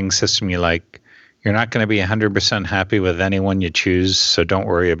ticketing system you like. You're not going to be 100% happy with anyone you choose, so don't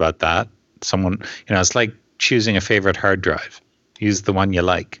worry about that. It's like choosing a favorite hard drive. Use the one you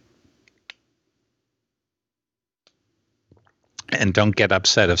like. And don't get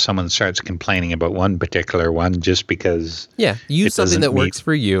upset if someone starts complaining about one particular one just because. Yeah, use something that works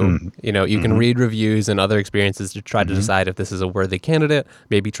for you. You can read reviews and other experiences to try to decide if this is a worthy candidate.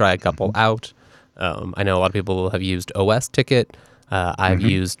 Maybe try a couple out. I know a lot of people have used OS Ticket. I've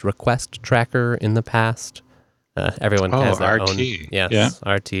used Request Tracker in the past. Everyone has their RT. own. Yes,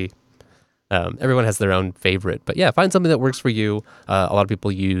 yeah. RT. Everyone has their own favorite. But yeah, find something that works for you. A lot of people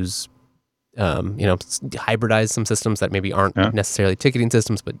use, hybridize some systems that maybe aren't necessarily ticketing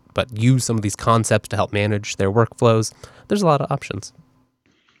systems, but use some of these concepts to help manage their workflows. There's a lot of options.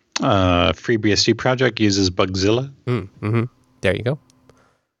 FreeBSD project uses Bugzilla. There you go.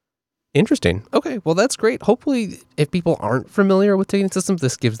 Interesting. Okay, well, that's great. Hopefully, if people aren't familiar with ticketing systems,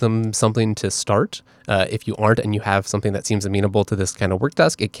 this gives them something to start. If you aren't and you have something that seems amenable to this kind of work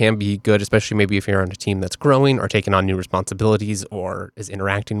task, it can be good, especially maybe if you're on a team that's growing or taking on new responsibilities or is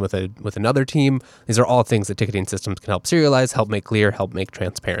interacting with another team. These are all things that ticketing systems can help serialize, help make clear, help make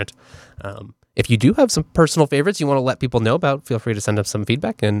transparent. If you do have some personal favorites you want to let people know about, feel free to send us some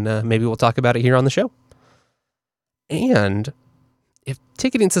feedback, and maybe we'll talk about it here on the show. And if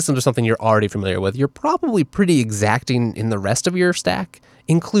ticketing systems are something you're already familiar with, you're probably pretty exacting in the rest of your stack,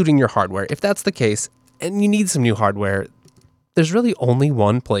 including your hardware. If that's the case, and you need some new hardware, there's really only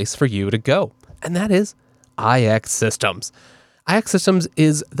one place for you to go, and that is iX Systems. iX Systems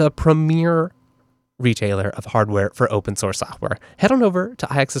is the premier retailer of hardware for open source software. Head on over to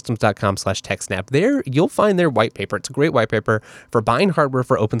ixsystems.com/TechSNAP. There you'll find their white paper. It's a great white paper for buying hardware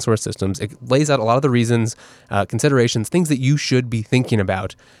for open source systems. It lays out a lot of the reasons, considerations, things that you should be thinking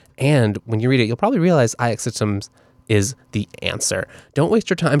about. And when you read it, you'll probably realize iX Systems is the answer. Don't waste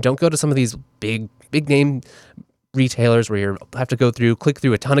your time. Don't go to some of these big name retailers where you have to click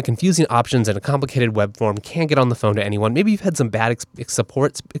through a ton of confusing options and a complicated web form, can't get on the phone to anyone. Maybe you've had some bad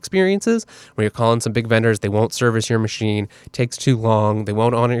support experiences where you're calling some big vendors, they won't service your machine, takes too long, they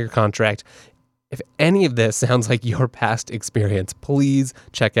won't honor your contract. If any of this sounds like your past experience, please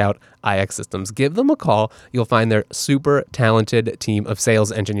check out iX Systems. Give them a call. You'll find their super talented team of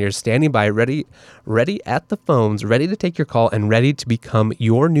sales engineers standing by, ready at the phones, ready to take your call and ready to become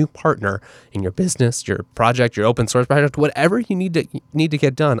your new partner in your business, your project, your open source project, whatever you need to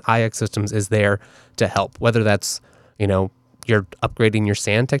get done. iX Systems is there to help. Whether that's, you're upgrading your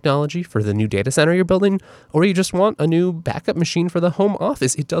SAN technology for the new data center you're building, or you just want a new backup machine for the home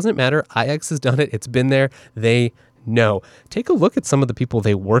office. It doesn't matter. iX has done it. It's been there. They know. Take a look at some of the people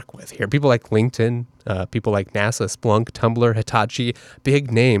they work with here. People like LinkedIn, people like NASA, Splunk, Tumblr, Hitachi,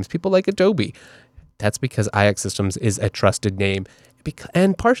 big names, people like Adobe. That's because iX Systems is a trusted name,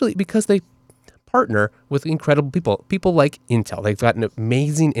 and partially because they partner with incredible people like Intel. They've got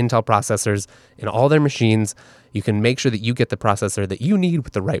amazing Intel processors in all their machines. You can make sure that you get the processor that you need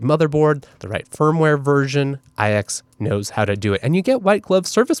with the right motherboard, the right firmware version. iX knows how to do it. And you get white glove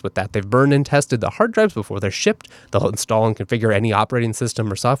service with that. They've burned and tested the hard drives before they're shipped. They'll install and configure any operating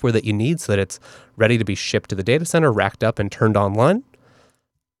system or software that you need so that it's ready to be shipped to the data center, racked up, and turned online.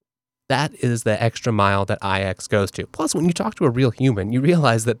 That is the extra mile that iX goes to. Plus, when you talk to a real human, you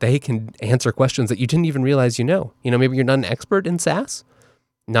realize that they can answer questions that you didn't even realize you know. Maybe you're not an expert in SaaS,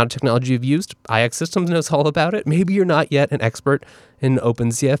 not a technology you've used. iX Systems knows all about it. Maybe you're not yet an expert in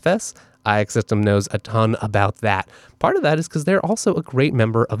OpenCFS. iX Systems knows a ton about that. Part of that is because they're also a great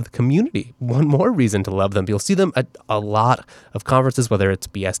member of the community. One more reason to love them. You'll see them at a lot of conferences, whether it's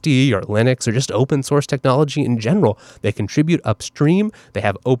BSD or Linux or just open source technology in general. They contribute upstream. They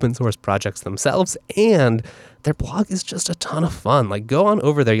have open source projects themselves, and their blog is just a ton of fun. Go on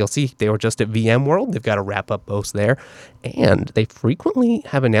over there. You'll see they were just at VMworld. They've got a wrap-up post there, and they frequently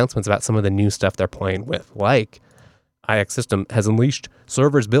have announcements about some of the new stuff they're playing with, like iX System has unleashed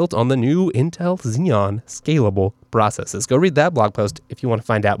servers built on the new Intel Xeon scalable processes. Go read that blog post if you want to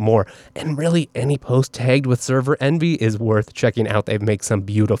find out more. And really, any post tagged with Server Envy is worth checking out. They make some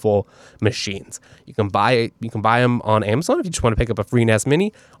beautiful machines. You can buy them on Amazon if you just want to pick up a free NAS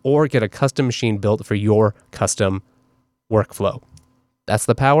Mini, or get a custom machine built for your custom workflow. That's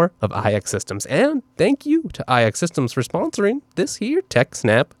the power of iX Systems. And thank you to iX Systems for sponsoring this here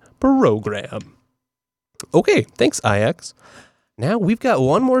TechSNAP program. Okay, thanks, iX. Now we've got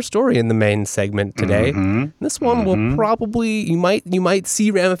one more story in the main segment today. This one will probably, you might see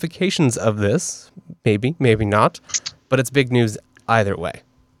ramifications of this, maybe not, but it's big news either way.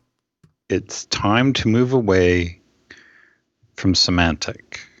 It's time to move away from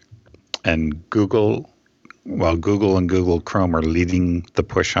semantic. And Google and Google Chrome are leading the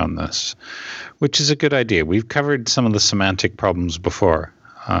push on this, which is a good idea. We've covered some of the semantic problems before.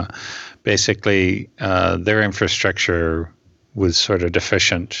 Basically, their infrastructure was sort of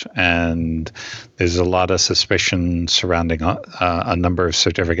deficient, and there's a lot of suspicion surrounding a number of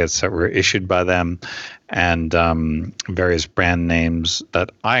certificates that were issued by them, and various brand names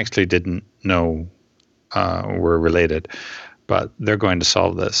that I actually didn't know were related. But they're going to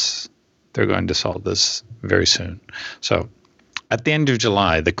solve this. They're going to solve this very soon. So at the end of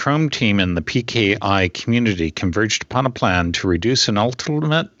July, the Chrome team and the PKI community converged upon a plan to reduce and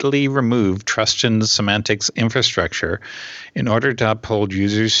ultimately remove trust in the semantics infrastructure in order to uphold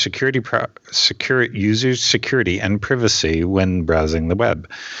users' security and privacy when browsing the web.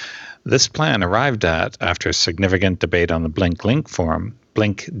 This plan, arrived at after significant debate on the Blink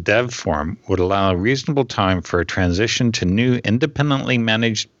Dev Forum, would allow a reasonable time for a transition to new independently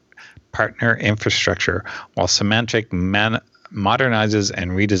managed partner infrastructure while Semantic modernizes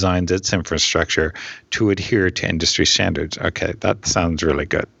and redesigns its infrastructure to adhere to industry standards. Okay, that sounds really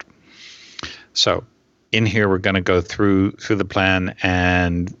good. So in here, we're going to go through the plan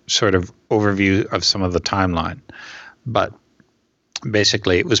and sort of overview of some of the timeline. But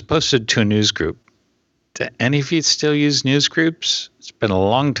basically, it was posted to a news group. Do any of you still use news groups? It's been a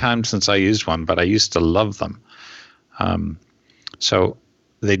long time since I used one, but I used to love them. So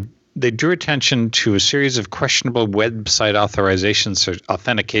they drew attention to a series of questionable website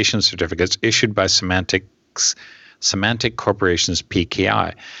authentication certificates issued by Semantic Corporation's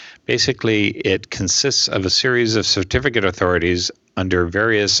PKI. Basically, it consists of a series of certificate authorities under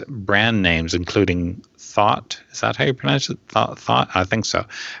various brand names, including Thought. Is that how you pronounce it? Thought? I think so.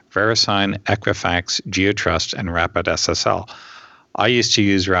 VeriSign, Equifax, GeoTrust, and RapidSSL. I used to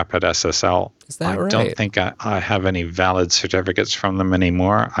use RapidSSL. Is that right? I don't think I have any valid certificates from them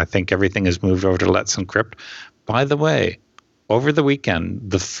anymore. I think everything has moved over to Let's Encrypt. By the way, over the weekend,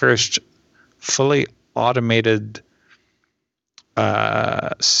 the first fully automated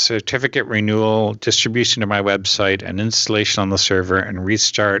certificate renewal, distribution to my website, and installation on the server and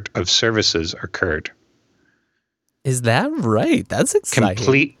restart of services occurred. Is that right? That's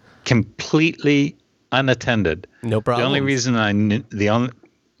exciting. Completely unattended. No problem. The only reason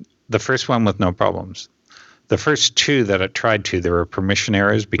the first one with no problems. The first two that I tried there were permission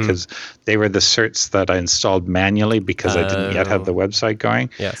errors because they were the certs that I installed manually because I didn't yet have the website going.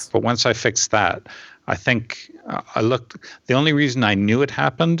 Yes. But once I fixed that, I think I looked. The only reason I knew it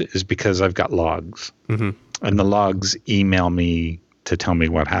happened is because I've got logs, and the logs email me to tell me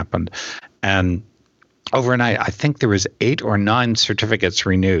what happened. And overnight, I think there was 8 or 9 certificates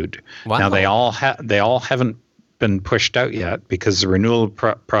renewed. Wow. Now they all haven't been pushed out yet because the renewal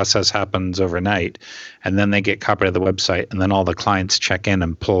process happens overnight, and then they get copied to the website, and then all the clients check in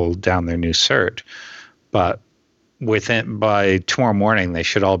and pull down their new cert. But by tomorrow morning, they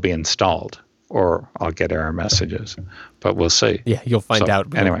should all be installed, or I'll get error messages. But we'll see. Yeah, you'll find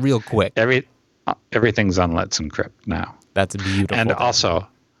out real quick. Everything's on Let's Encrypt now. That's beautiful. And also,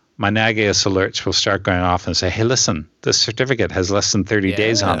 my Nagios alerts will start going off and say, hey, listen, this certificate has less than 30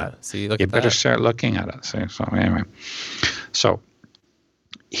 days on it. See, you better start looking at it. So anyway,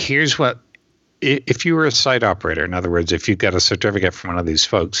 here's what, if you were a site operator, in other words, if you got a certificate from one of these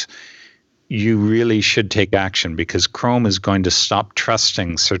folks, you really should take action because Chrome is going to stop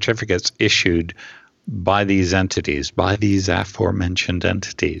trusting certificates issued by these entities, by these aforementioned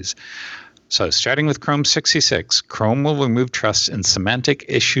entities. So starting with Chrome 66, Chrome will remove trust in semantic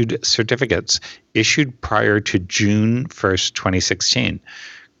issued certificates issued prior to June 1st, 2016.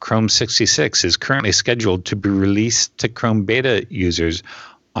 Chrome 66 is currently scheduled to be released to Chrome beta users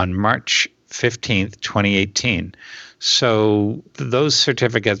on March 15th, 2018. So those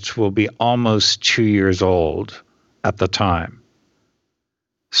certificates will be almost 2 years old at the time.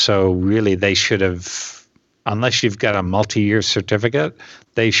 So really they should have, unless you've got a multi-year certificate,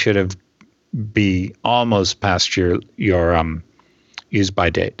 they should have be almost past your use by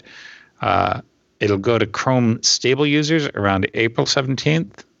date. It'll go to Chrome stable users around April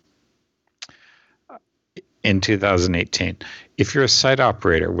 17th in 2018. If you're a site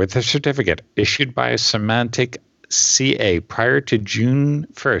operator with a certificate issued by a Semantic CA prior to June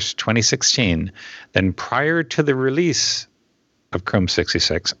 1st, 2016, then prior to the release of Chrome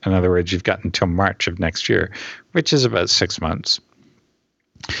 66, in other words, you've got until March of next year, which is about 6 months,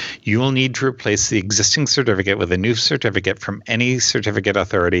 you will need to replace the existing certificate with a new certificate from any certificate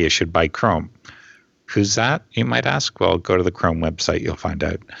authority issued by Chrome. Who's that, you might ask? Well, go to the Chrome website, you'll find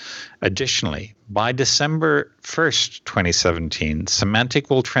out. Additionally, by December 1st, 2017, Symantec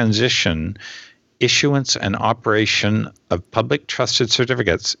will transition issuance and operation of public trusted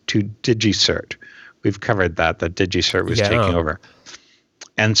certificates to DigiCert. We've covered that DigiCert was taking over.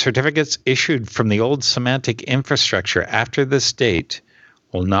 And certificates issued from the old Symantec infrastructure after this date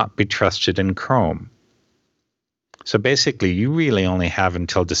will not be trusted in Chrome. So basically, you really only have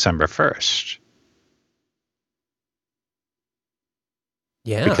until December 1st.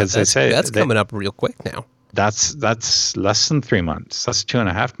 Yeah, because that's coming up real quick now. That's less than 3 months. That's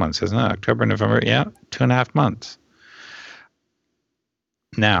 2.5 months, isn't it? October, November, 2.5 months.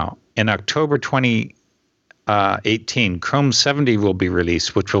 Now, in October 2018, Chrome 70 will be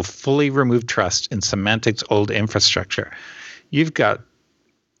released, which will fully remove trust in Symantec's old infrastructure. You've got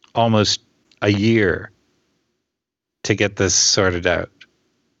almost a year to get this sorted out.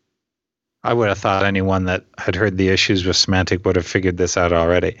 I would have thought anyone that had heard the issues with Symantec would have figured this out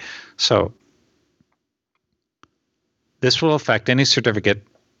already. So this will affect any certificate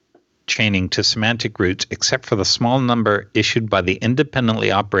chaining to Symantec roots except for the small number issued by the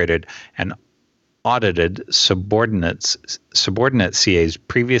independently operated and audited subordinate CAs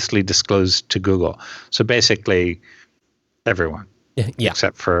previously disclosed to Google. So basically everyone,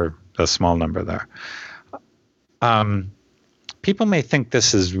 except for a small number there. People may think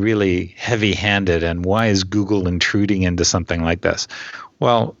this is really heavy-handed, and why is Google intruding into something like this?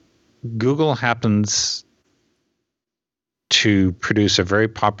 Well, Google happens to produce a very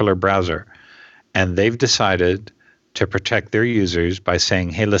popular browser, and they've decided to protect their users by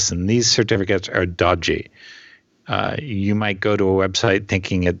saying, hey, listen, these certificates are dodgy. You might go to a website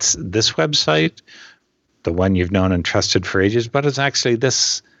thinking it's this website, the one you've known and trusted for ages, but it's actually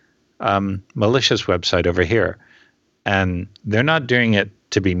this malicious website over here. And they're not doing it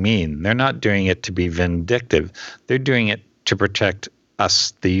to be mean. They're not doing it to be vindictive. They're doing it to protect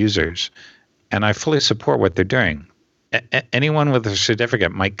us, the users. And I fully support what they're doing. Anyone with a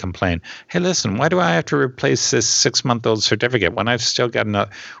certificate might complain, hey, listen, why do I have to replace this 6-month-old certificate when I've still got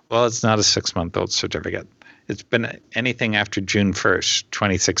another? Well, it's not a 6-month-old certificate. It's been anything after June 1st,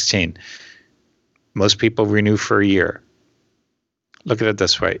 2016. Most people renew for a year. Look at it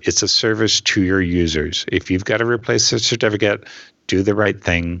this way. It's a service to your users. If you've got to replace a certificate, do the right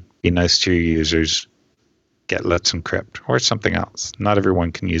thing. Be nice to your users. Get Let's Encrypt or something else. Not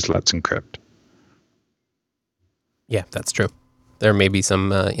everyone can use Let's Encrypt. Yeah, that's true. There may be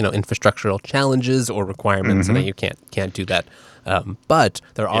some infrastructural challenges or requirements that you can't do that. But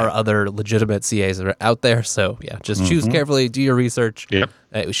there are other legitimate CAs that are out there. So yeah, just choose carefully. Do your research. Yep.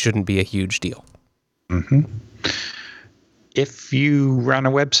 It shouldn't be a huge deal. Mm-hmm. If you run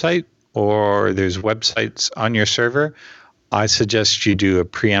a website or there's websites on your server, I suggest you do a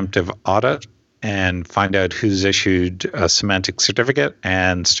preemptive audit and find out who's issued a Symantec certificate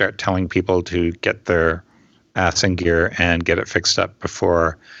and start telling people to get their ass in gear and get it fixed up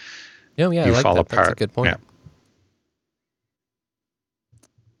before you fall apart. That's a good point.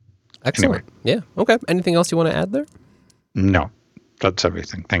 Excellent. Anyway. Yeah. Okay. Anything else you want to add there? No, that's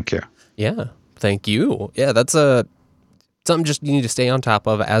everything. Thank you. Yeah. Thank you. Yeah, that's something just you need to stay on top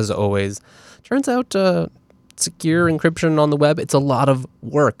of, as always. Turns out secure encryption on the web, it's a lot of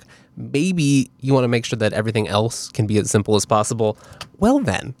work. Maybe you want to make sure that everything else can be as simple as possible. Well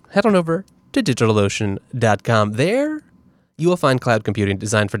then, head on over to DigitalOcean.com. There, you will find cloud computing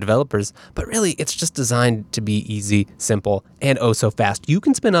designed for developers, but really it's just designed to be easy, simple, and oh so fast. You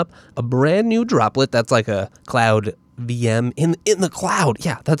can spin up a brand new droplet that's like a cloud VM in the cloud.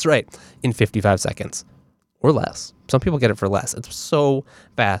 Yeah, that's right. In 55 seconds. Or less. Some people get it for less. It's so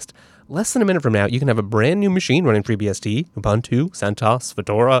fast. Less than a minute from now, you can have a brand new machine running FreeBSD, Ubuntu, CentOS,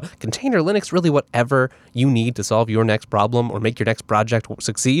 Fedora, container Linux, really whatever you need to solve your next problem or make your next project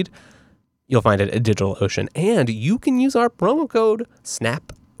succeed. You'll find it at DigitalOcean. And you can use our promo code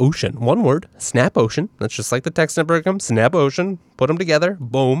SNAPOcean. One word, SNAPOcean. That's just like the TechSNAP program, SNAPOcean. Put them together,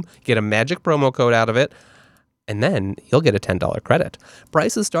 boom, get a magic promo code out of it. And then you'll get a $10 credit.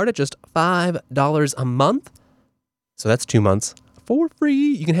 Prices start at just $5 a month. So that's 2 months for free.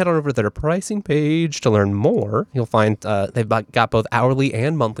 You can head on over to their pricing page to learn more. You'll find they've got both hourly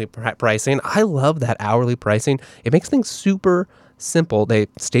and monthly pricing. I love that hourly pricing. It makes things super simple. They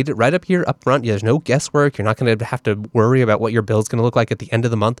state it right up here up front. There's no guesswork. You're not going to have to worry about what your bill is going to look like at the end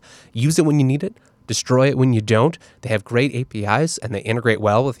of the month. Use it when you need it. Destroy it when you don't. They have great APIs and they integrate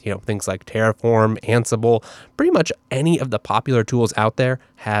well with things like Terraform, Ansible. Pretty much any of the popular tools out there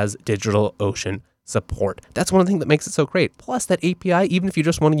has DigitalOcean support. That's one of the things that makes it so great. Plus that API, even if you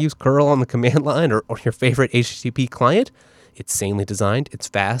just want to use curl on the command line or your favorite HTTP client, it's sanely designed, it's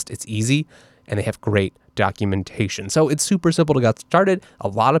fast, it's easy, and they have great documentation. So it's super simple to get started. A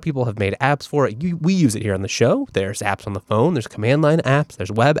lot of people have made apps for it. We use it here on the show. There's apps on the phone, there's command line apps,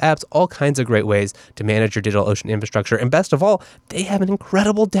 there's web apps, all kinds of great ways to manage your DigitalOcean infrastructure. And best of all, they have an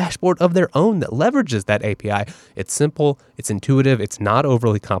incredible dashboard of their own that leverages that API. It's simple, it's intuitive, it's not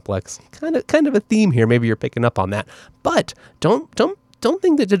overly complex. Kind of a theme here. Maybe you're picking up on that. But don't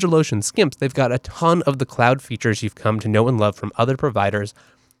think that DigitalOcean skimps. They've got a ton of the cloud features you've come to know and love from other providers.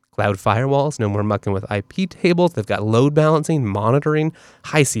 Cloud firewalls, no more mucking with IP tables. They've got load balancing, monitoring,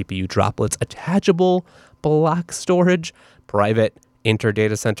 high CPU droplets, attachable block storage, private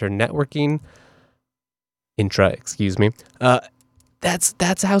inter-data center networking,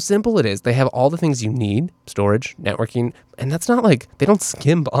 That's how simple it is. They have all the things you need, storage, networking, and that's not like, they don't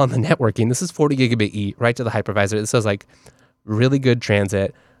skimp on the networking. This is 40 gigabit E right to the hypervisor. It says like really good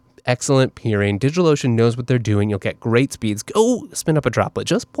transit, excellent peering. DigitalOcean knows what they're doing. You'll get great speeds. Go spin up a droplet.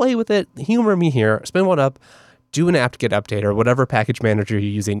 Just play with it. Humor me here. Spin one up. Do an apt-get update or whatever package manager you're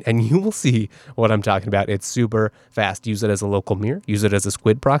using, and you will see what I'm talking about. It's super fast. Use it as a local mirror. Use it as a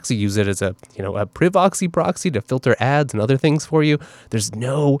squid proxy. Use it as a privoxy proxy to filter ads and other things for you. There's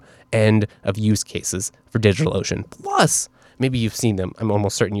no end of use cases for DigitalOcean. Plus, maybe you've seen them. I'm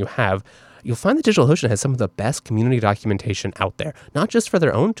almost certain you have. You'll find that DigitalOcean has some of the best community documentation out there, not just for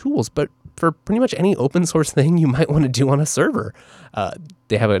their own tools, but for pretty much any open source thing you might want to do on a server.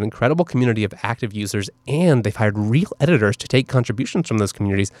 They have an incredible community of active users, and they've hired real editors to take contributions from those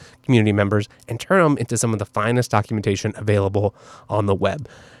community members, and turn them into some of the finest documentation available on the web.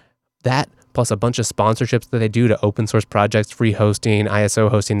 That, plus a bunch of sponsorships that they do to open source projects, free hosting, ISO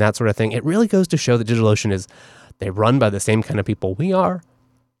hosting, that sort of thing. It really goes to show that DigitalOcean they're run by the same kind of people we are.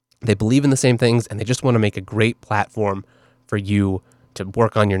 They believe in the same things, and they just want to make a great platform for you to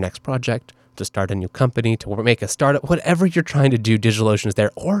work on your next project, to start a new company, to make a startup, whatever you're trying to do, DigitalOcean is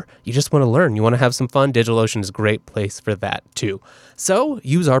there. Or you just want to learn, you want to have some fun, DigitalOcean is a great place for that too. So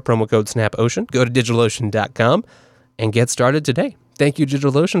use our promo code SNAPOcean, go to DigitalOcean.com, and get started today. Thank you,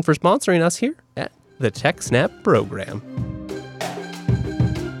 DigitalOcean, for sponsoring us here at the TechSNAP program.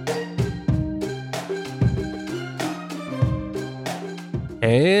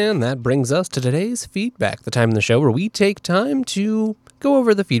 And that brings us to today's feedback, the time in the show where we take time to go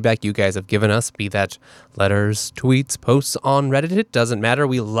over the feedback you guys have given us, be that letters, tweets, posts on Reddit. It doesn't matter.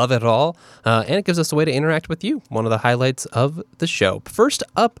 We love it all. And it gives us a way to interact with you, one of the highlights of the show. First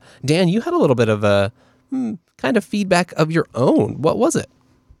up, Dan, you had a little bit of a kind of feedback of your own. What was it?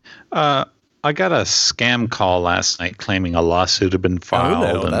 I got a scam call last night claiming a lawsuit had been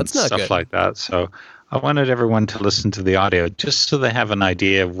filed and that's not stuff good. like that. So I wanted everyone to listen to the audio just so they have an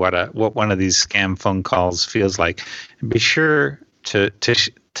idea of what one of these scam phone calls feels like. And be sure to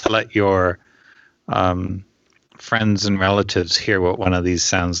let your friends and relatives hear what one of these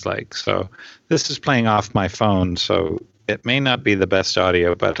sounds like. So this is playing off my phone, so it may not be the best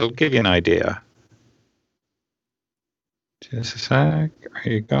audio, but it'll give you an idea. Just a sec. Are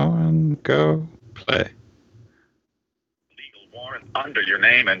you going? Go. Play. Warrant under your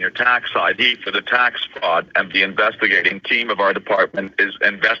name and your tax ID for the tax fraud, and the investigating team of our department is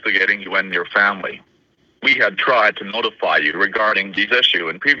investigating you and your family. We had tried to notify you regarding this issue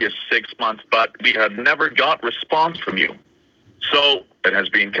in previous 6 months, but we had never got response from you. So it has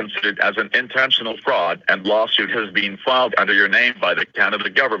been considered as an intentional fraud, and lawsuit has been filed under your name by the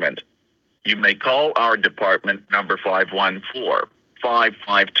Canada government. You may call our department number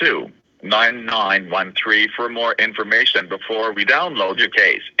 514-552-9913 for more information before we download your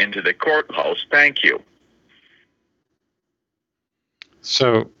case into the courthouse. Thank you.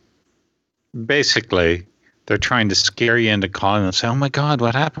 So basically, they're trying to scare you into calling and say, oh my God,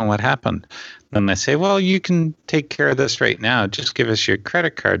 what happened? What happened? Then they say, well, you can take care of this right now. Just give us your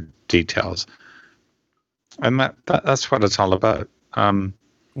credit card details. And that's what it's all about.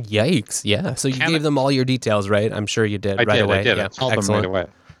 Yikes. Yeah. So you gave them all your details, right? I'm sure you did away. I did. Yeah. I called them right away.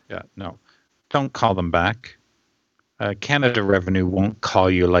 Yeah, no. Don't call them back. Canada Revenue won't call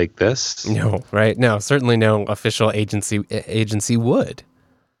you like this. No, right? No, certainly no official agency would.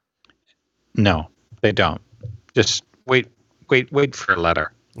 No, they don't. Just wait for a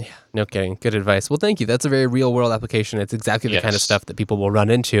letter. Yeah, no kidding. Good advice. Well, thank you. That's a very real world application. It's exactly the kind of stuff that people will run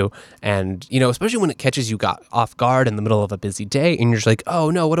into. And, especially when it catches you off guard in the middle of a busy day and you're just like, oh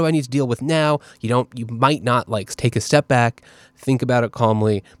no, what do I need to deal with now? You might not take a step back, think about it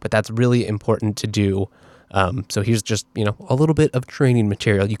calmly, but that's really important to do So here's just, a little bit of training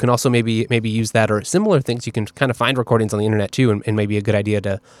material. You can also maybe use that or similar things. You can kind of find recordings on the internet too, and maybe a good idea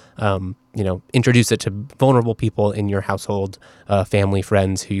to, introduce it to vulnerable people in your household, family,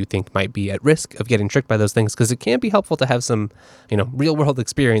 friends who you think might be at risk of getting tricked by those things, because it can be helpful to have some, real world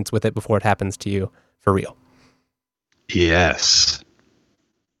experience with it before it happens to you for real. Yes.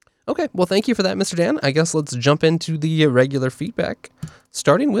 Okay, well, thank you for that, Mr. Dan. I guess let's jump into the regular feedback,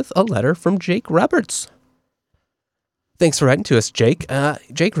 starting with a letter from Jake Roberts. Thanks for writing to us, Jake.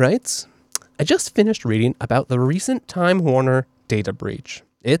 Jake writes, I just finished reading about the recent Time Warner data breach.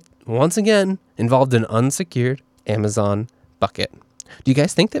 It, once again, involved an unsecured Amazon bucket. Do you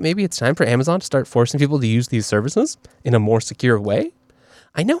guys think that maybe it's time for Amazon to start forcing people to use these services in a more secure way?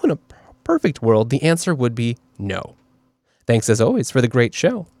 I know in a perfect world, the answer would be no. Thanks as always for the great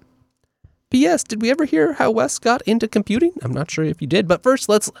show. P.S. Did we ever hear how Wes got into computing? I'm not sure if you did, but first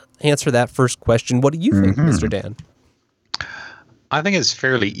let's answer that first question. What do you think, Mr. Dan? I think it's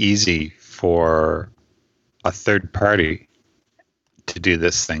fairly easy for a third party to do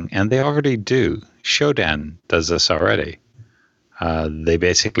this thing, and they already do. Shodan does this already. They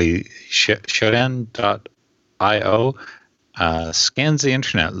basically, Shodan.io scans the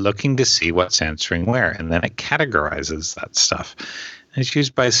internet looking to see what's answering where, and then it categorizes that stuff. And it's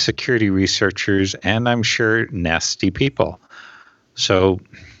used by security researchers and I'm sure nasty people. So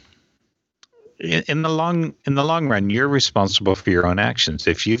in the long run, you're responsible for your own actions.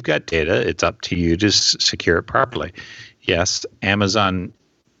 If you've got data, it's up to you to secure it properly. Yes, Amazon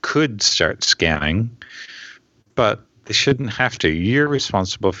could start scanning, but they shouldn't have to. You're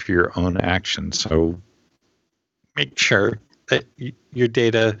responsible for your own actions. So make sure that your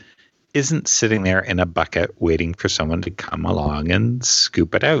data isn't sitting there in a bucket waiting for someone to come along and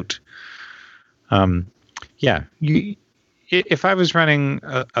scoop it out. If I was running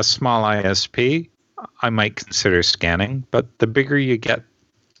a small ISP, I might consider scanning, but the bigger you get,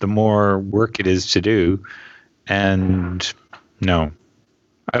 the more work it is to do. And no,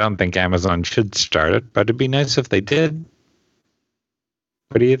 I don't think Amazon should start it, but it'd be nice if they did.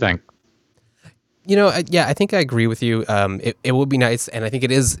 What do you think? I think I agree with you. It would be nice, and I think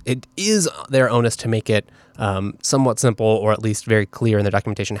it is their onus to make it somewhat simple, or at least very clear in their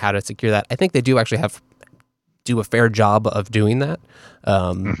documentation how to secure that. I think they do actually do a fair job of doing that,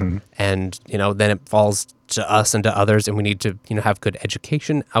 and then it falls to us and to others, and we need to have good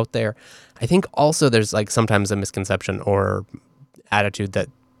education out there. I think also there's sometimes a misconception or attitude that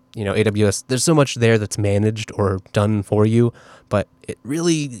AWS, there's so much there that's managed or done for you, but it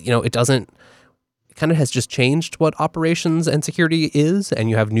really it doesn't. Kind of has just changed what operations and security is, and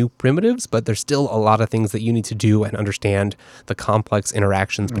you have new primitives, but there's still a lot of things that you need to do and understand the complex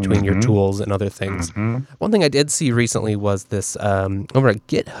interactions between your tools and other things. One thing I did see recently was this over at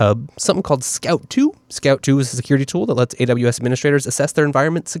GitHub, something called Scout 2. Scout 2 is a security tool that lets AWS administrators assess their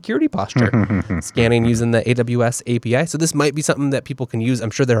environment security posture, scanning using the AWS API. So this might be something that people can use.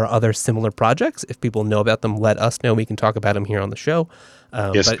 I'm sure there are other similar projects. If people know about them, let us know. We can talk about them here on the show.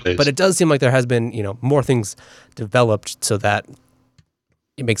 Yes, but it does seem like there has been, more things developed so that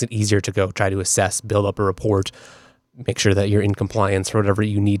it makes it easier to go try to assess, build up a report, make sure that you're in compliance or whatever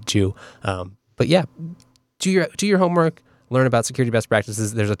you need to. But yeah, do your homework, learn about security best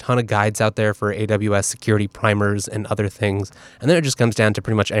practices. There's a ton of guides out there for AWS security primers and other things. And then it just comes down to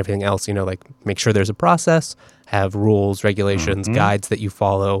pretty much everything else, make sure there's a process, have rules, regulations, guides that you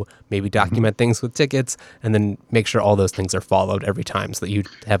follow, maybe document things with tickets, and then make sure all those things are followed every time so that you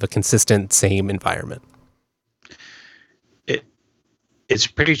have a consistent, same environment. It's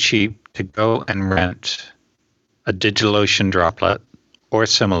pretty cheap to go and rent a DigitalOcean droplet or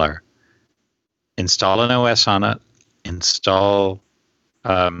similar, install an OS on it, install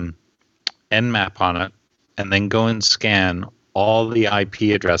Nmap on it, and then go and scan all the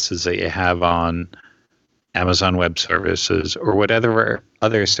IP addresses that you have on Amazon Web Services or whatever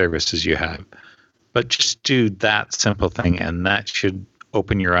other services you have. But just do that simple thing, and that should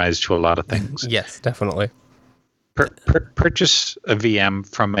open your eyes to a lot of things. Yes, definitely. Purchase a VM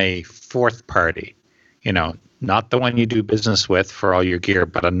from a fourth party, not the one you do business with for all your gear,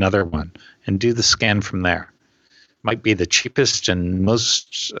 but another one, and do the scan from there. Might be the cheapest and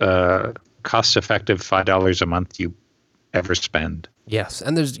most cost-effective $5 a month you ever spend. Yes,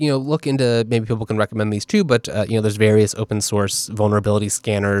 and there's, look into, maybe people can recommend these too, but, there's various open source vulnerability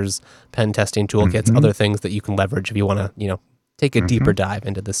scanners, pen testing toolkits, other things that you can leverage if you want to, take a deeper dive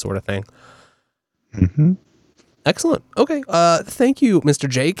into this sort of thing. Excellent. Okay. Thank you, Mr.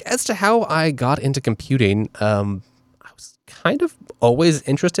 Jake. As to how I got into computing, I was kind of always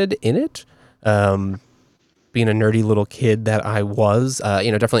interested in it. being a nerdy little kid that I was,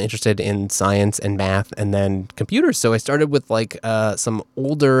 definitely interested in science and math and then computers. So I started with some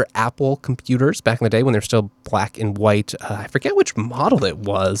older Apple computers back in the day when they're still black and white. I forget which model it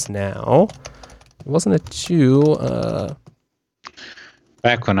was now. It wasn't a 2.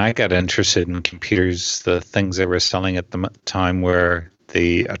 Back when I got interested in computers, the things they were selling at the time were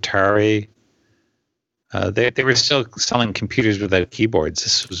the Atari. They were still selling computers without keyboards.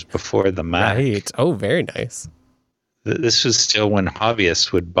 This was before the Mac. Right. Oh, very nice. This was still when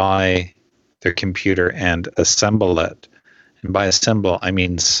hobbyists would buy their computer and assemble it. And by assemble, I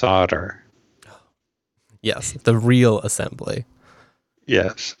mean solder. Yes, the real assembly.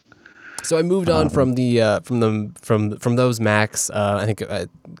 Yes. So I moved on from those Macs. I think I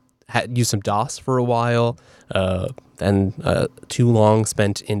had used some DOS for a while. Then too long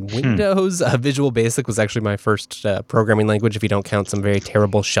spent in Windows. Visual Basic was actually my first programming language, if you don't count some very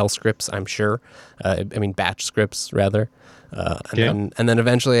terrible shell scripts, I'm sure. Batch scripts, rather. And then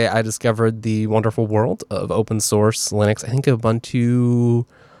eventually I discovered the wonderful world of open source Linux. I think Ubuntu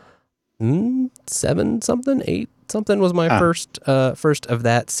 7 something, 8 something was my first of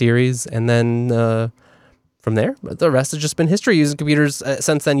that series. And then from there, the rest has just been history, using computers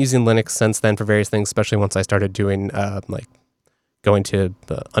since then, using Linux since then for various things, especially once I started doing going to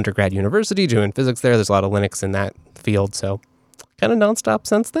undergrad university, doing physics there. There's a lot of Linux in that field. So kind of nonstop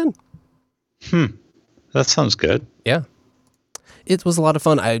since then. That sounds good. Yeah. It was a lot of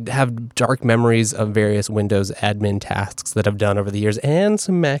fun. I have dark memories of various Windows admin tasks that I've done over the years and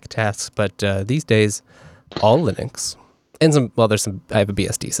some Mac tasks, but these days, all Linux. And I have a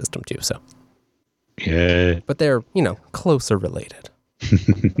BSD system too, so. Yeah. But they're, closer related.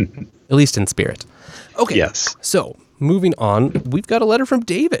 At least in spirit. Okay. Yes. So, moving on, we've got a letter from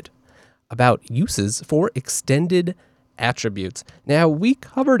David about uses for extended attributes. Now, we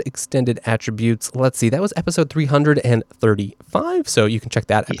covered extended attributes. Let's see, that was episode 335, so you can check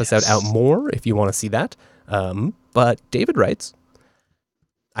that episode out more if you want to see that. But David writes,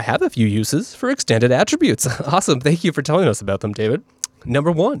 I have a few uses for extended attributes. Awesome. Thank you for telling us about them, David.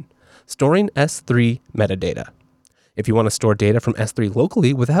 Number 1, storing S3 metadata. If you want to store data from S3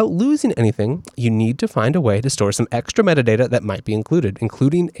 locally without losing anything, you need to find a way to store some extra metadata that might be included,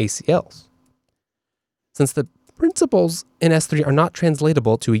 including ACLs. Since the principles in S3 are not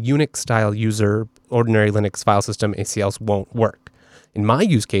translatable to a Unix-style user, ordinary Linux file system, ACLs won't work. In my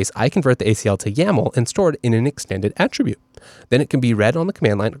use case, I convert the ACL to YAML and store it in an extended attribute. Then it can be read on the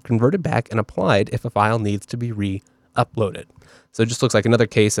command line, converted back, and applied if a file needs to be re-uploaded. So it just looks like another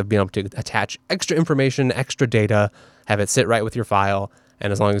case of being able to attach extra information, extra data, have it sit right with your file,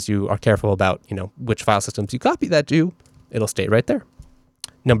 and as long as you are careful about, which file systems you copy that to, it'll stay right there.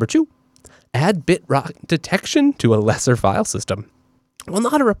 Number 2, add bit rot detection to a lesser file system. While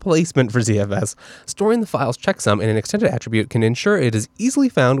not a replacement for ZFS, storing the file's checksum in an extended attribute can ensure it is easily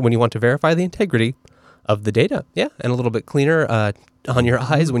found when you want to verify the integrity of the data. Yeah, and a little bit cleaner on your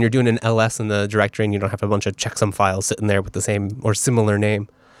eyes when you're doing an LS in the directory and you don't have a bunch of checksum files sitting there with the same or similar name.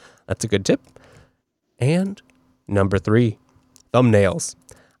 That's a good tip. And number 3, thumbnails.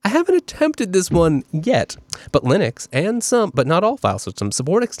 I haven't attempted this one yet, but Linux and some, but not all file systems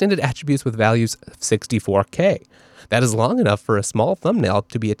support extended attributes with values of 64K. That is long enough for a small thumbnail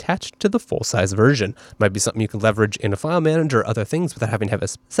to be attached to the full-size version. Might be something you can leverage in a file manager or other things without having to have a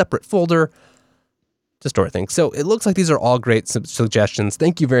separate folder to store things. So it looks like these are all great suggestions.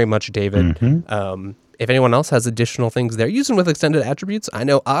 Thank you very much, David. If anyone else has additional things they're using with extended attributes, I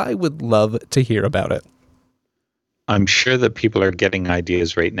know I would love to hear about it. I'm sure that people are getting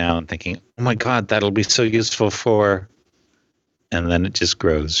ideas right now and thinking, oh my God, that'll be so useful for... And then it just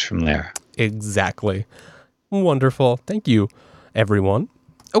grows from there. Exactly. Wonderful. Thank you, everyone.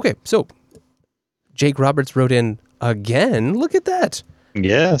 Okay, so Jake Roberts wrote in again. Look at that.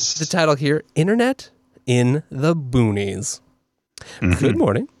 Yes. The title here, Internet in the Boonies. Good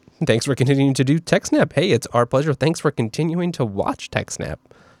morning. Thanks for continuing to do TechSNAP. Hey, it's our pleasure. Thanks for continuing to watch TechSNAP.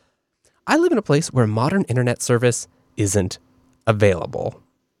 I live in a place where modern internet service isn't available.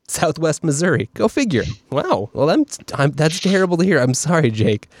 Southwest Missouri. Go figure. Wow. Well, that's terrible to hear. I'm sorry,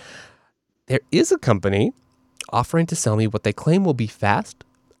 Jake. There is a company offering to sell me what they claim will be fast,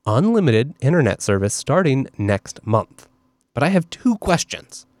 unlimited internet service starting next month. But I have 2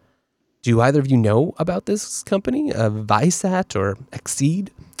 questions. Do either of you know about this company, Visat or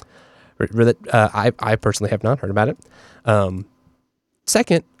Exceed? I personally have not heard about it.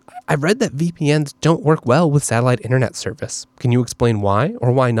 Second, I've read that VPNs don't work well with satellite internet service. Can you explain why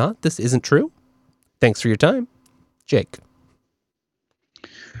or why not this isn't true? Thanks for your time, Jake.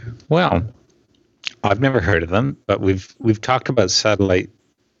 Well, I've never heard of them, but we've talked about satellite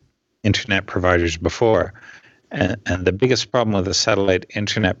internet providers before, And the biggest problem with a satellite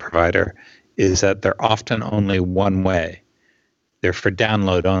internet provider is that they're often only one way. They're for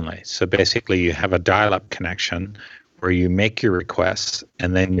download only. So basically you have a dial-up connection where you make your requests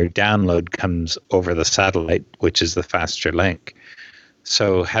and then your download comes over the satellite, which is the faster link.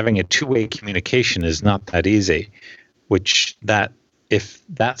 So having a two-way communication is not that easy, if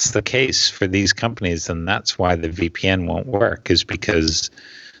that's the case for these companies, then that's why the VPN won't work, is because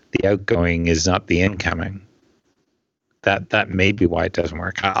the outgoing is not the incoming. That may be why it doesn't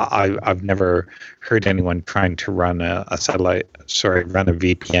work. I've never heard anyone trying to run a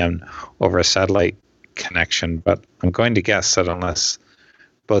VPN over a satellite connection, but I'm going to guess that unless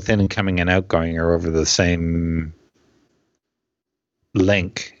both incoming and outgoing are over the same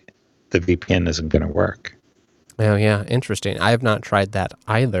link, the VPN isn't going to work. Oh, yeah. Interesting. I have not tried that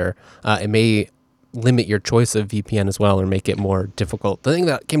either. It may limit your choice of VPN as well or make it more difficult. The thing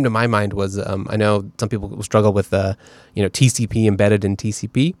that came to my mind was I know some people struggle with TCP embedded in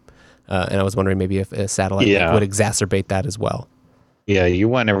TCP, and I was wondering maybe if a satellite link would exacerbate that as well. Yeah, you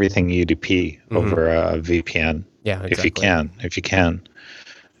want everything UDP over a VPN. Yeah, exactly. If you can.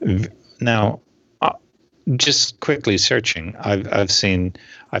 Now, just quickly searching, I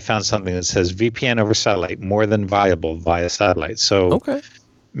found something that says VPN over satellite more than viable via satellite. So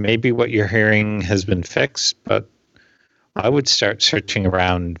maybe what you're hearing has been fixed, but I would start searching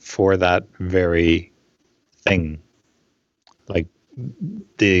around for that very thing, like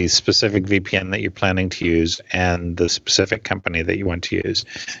the specific VPN that you're planning to use and the specific company that you want to use.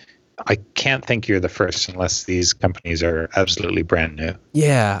 I can't think you're the first unless these companies are absolutely brand new.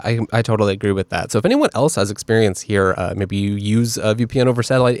 Yeah, I totally agree with that. So if anyone else has experience here, maybe you use a VPN over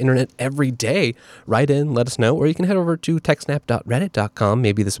satellite internet every day, write in, let us know, or you can head over to techsnap.reddit.com.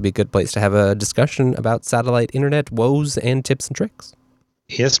 Maybe this would be a good place to have a discussion about satellite internet woes and tips and tricks.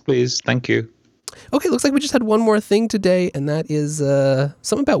 Yes, please. Thank you. Okay, looks like we just had one more thing today, and that is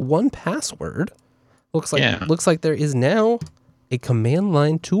something about 1Password. Looks like there is now a command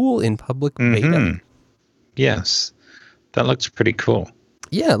line tool in public beta. Yes, that looks pretty cool.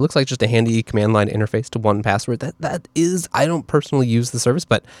 Yeah, it looks like just a handy command line interface to 1Password. That is, I don't personally use the service,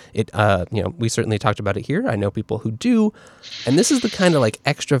 but it, we certainly talked about it here. I know people who do, and this is the kind of like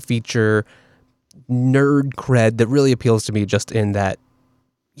extra feature nerd cred that really appeals to me, just in that,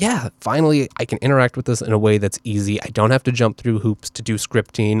 yeah, finally I can interact with this in a way that's easy. I don't have to jump through hoops to do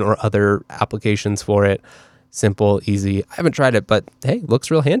scripting or other applications for it. Simple, easy. I haven't tried it, but hey,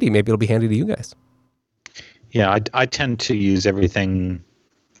 looks real handy. Maybe it'll be handy to you guys. Yeah, I tend to use everything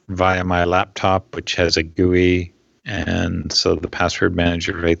via my laptop, which has a GUI, and so the password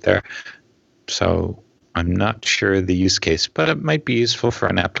manager right there. So I'm not sure the use case, but it might be useful for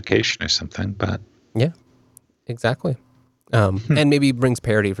an application or something. But yeah, exactly. And maybe brings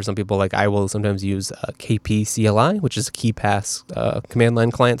parity for some people. Like I will sometimes use KP CLI, which is a KeyPass command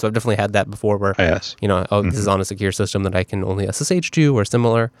line client. So I've definitely had that before where, this is on a secure system that I can only SSH to or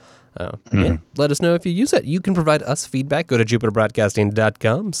similar. Yeah, let us know if you use it. You can provide us feedback. Go to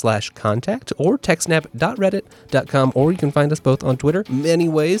jupiterbroadcasting.com/contact or techsnap.reddit.com, or you can find us both on Twitter. Many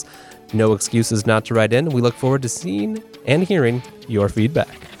ways. No excuses not to write in. We look forward to seeing and hearing your feedback.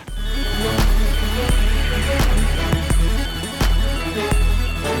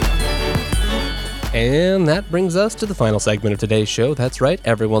 And that brings us to the final segment of today's show. That's right,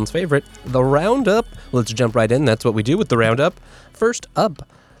 everyone's favorite, the Roundup. Let's jump right in. That's what we do with the Roundup. First up,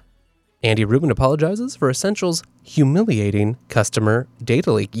 Andy Rubin apologizes for Essential's humiliating customer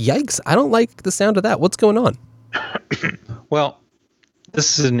data leak. Yikes, I don't like the sound of that. What's going on? Well,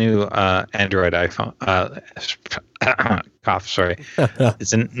 this is a new Android iPhone.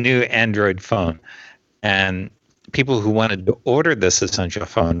 It's a new Android phone. And people who wanted to order this Essential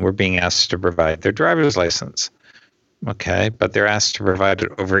phone were being asked to provide their driver's license. Okay, but they're asked to provide it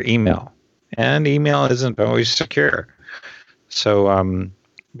over email. And email isn't always secure. So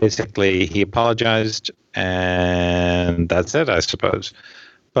basically, he apologized, and that's it, I suppose.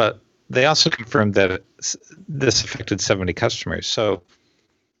 But they also confirmed that this affected 70 customers. So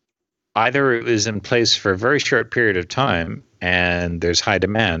either it was in place for a very short period of time, and there's high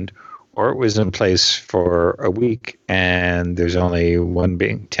demand, or it was in place for a week and there's only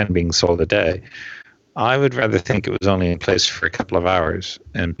 10 being sold a day. I would rather think it was only in place for a couple of hours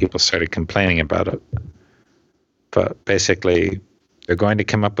and people started complaining about it. But basically, they're going to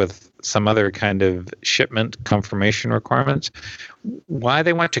come up with some other kind of shipment confirmation requirements. Why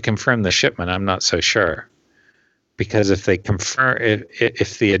they want to confirm the shipment, I'm not so sure. Because if they confirm,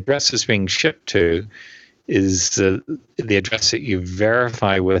 if the address is being shipped to is the address that you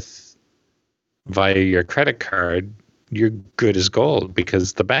verify with via your credit card, you're good as gold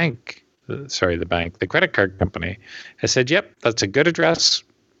because the bank the credit card company has said, "Yep, that's a good address.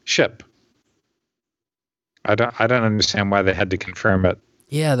 Ship." I don't understand why they had to confirm it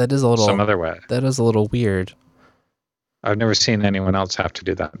Yeah, some other way. That is a little weird. I've never seen anyone else have to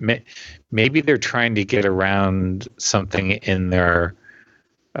do that. Maybe they're trying to get around something in their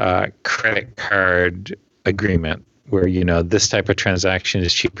credit card agreement where, this type of transaction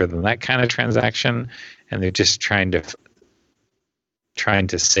is cheaper than that kind of transaction, and they're just trying to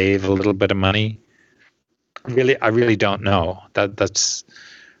save a little bit of money. I really don't know. That's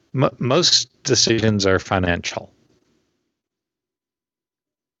most decisions are financial,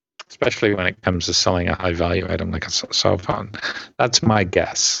 especially when it comes to selling a high value item like a cell phone. That's my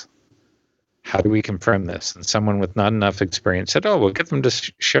guess. How do we confirm this? And someone with not enough experience said, "Oh, we'll get them to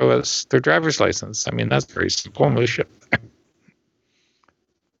show us their driver's license." I mean, that's very simple. We'll ship them.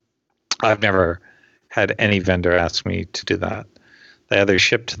 I've never had any vendor ask me to do that. They either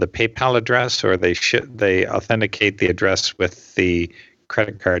ship to the PayPal address or they authenticate the address with the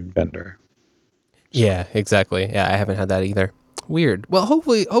credit card vendor. So. Yeah, exactly. Yeah, I haven't had that either. Weird. Well,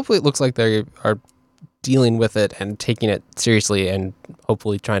 hopefully it looks like they are dealing with it and taking it seriously, and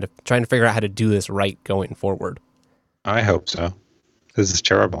hopefully trying to figure out how to do this right going forward. I hope so. This is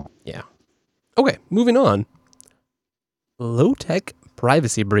terrible. Yeah. Okay, moving on. Low-tech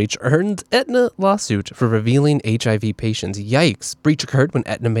privacy breach earns Aetna lawsuit for revealing HIV patients. Yikes. Breach occurred when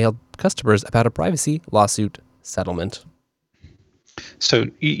Aetna mailed customers about a privacy lawsuit settlement. So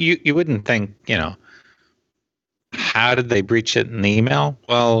you wouldn't think, how did they breach it in the email?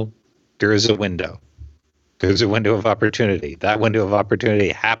 Well, there is a window. There's a window of opportunity. That window of opportunity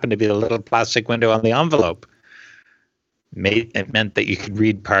happened to be the little plastic window on the envelope. It meant that you could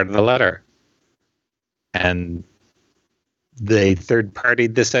read part of the letter. And they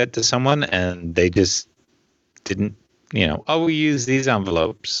third-partied this out to someone, and they just didn't, we use these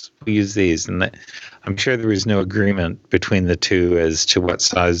envelopes. We use these. And I'm sure there was no agreement between the two as to what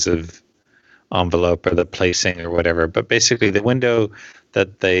size of envelope or the placing or whatever. But basically, the window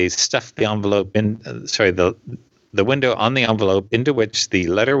that they stuffed the envelope in, the window on the envelope into which the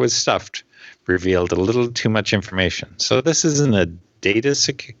letter was stuffed revealed a little too much information. So this isn't a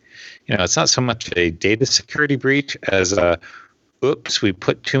it's not so much a data security breach as oops, we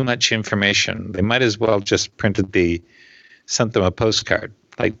put too much information. They might as well just sent them a postcard,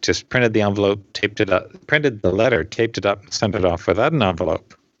 like just printed the envelope, taped it up, printed the letter, taped it up, and sent it off without an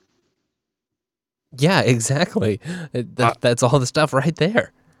envelope. Yeah, exactly. That's all the stuff right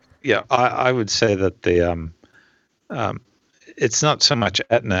there. Yeah, I would say that it's not so much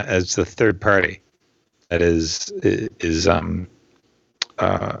Aetna as the third party that is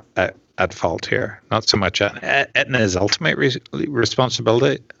at fault here. Not so much Aetna is ultimately responsible,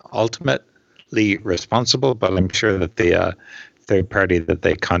 but I'm sure that the third party that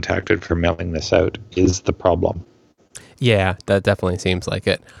they contacted for mailing this out is the problem. Yeah, that definitely seems like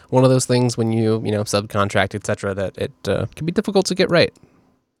it. One of those things when you subcontract, etc., that it can be difficult to get right.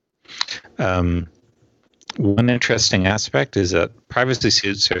 One interesting aspect is that privacy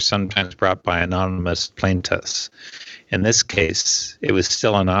suits are sometimes brought by anonymous plaintiffs. In this case, it was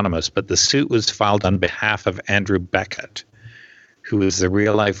still anonymous, but the suit was filed on behalf of Andrew Beckett, who was the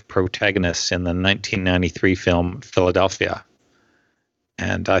real-life protagonist in the 1993 film Philadelphia.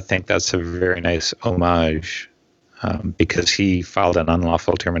 And I think that's a very nice homage because he filed an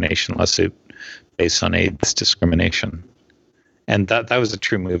unlawful termination lawsuit based on AIDS discrimination. And that was a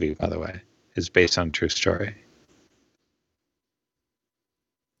true movie, by the way. It's based on a true story.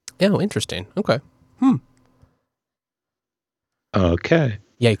 Oh, interesting. Okay. Okay.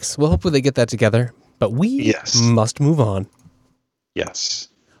 Yikes. Well, hopefully they get that together. But we must move on. Yes.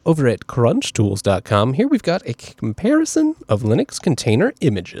 Over at crunchtools.com, here we've got a comparison of Linux container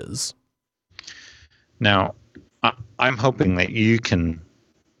images. Now, I'm hoping that you can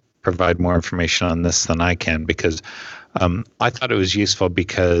provide more information on this than I can, because I thought it was useful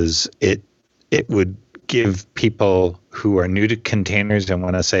because it would give people who are new to containers and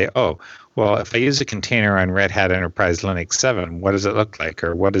want to say, oh, well, if I use a container on Red Hat Enterprise Linux 7, what does it look like?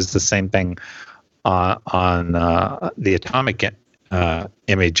 Or what is the same thing on the Atomic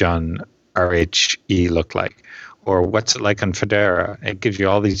image on RHE look like? Or what's it like on Fedora? It gives you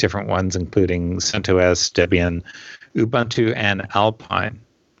all these different ones, including CentOS, Debian, Ubuntu, and Alpine.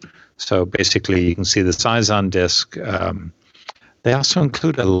 So basically, you can see the size on disk. They also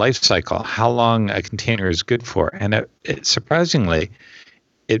include a life cycle, how long a container is good for. And it surprisingly,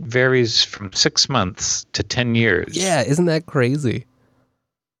 it varies from 6 months to 10 years. Yeah, isn't that crazy?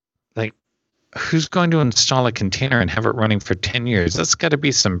 Like, who's going to install a container and have it running for 10 years? That's got to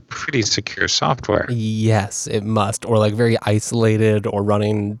be some pretty secure software. Yes, it must. Or like very isolated, or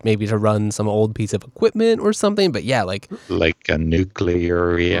running maybe to run some old piece of equipment or something. But yeah, like a nuclear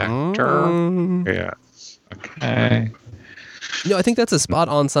reactor. mm, Yeah. Okay. no, I think that's a spot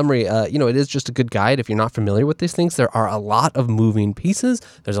on summary. It is just a good guide if you're not familiar with these things. There are a lot of moving pieces.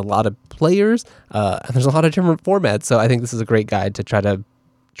 There's a lot of players, and there's a lot of different formats. So I think this is a great guide to try to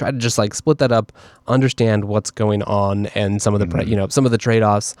just like split that up, understand what's going on, and some of the some of the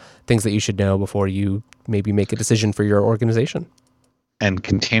trade-offs, things that you should know before you maybe make a decision for your organization. And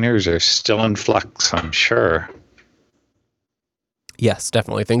containers are still in flux, I'm sure. Yes,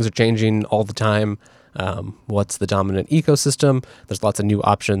 definitely. Things are changing all the time. What's the dominant ecosystem? There's lots of new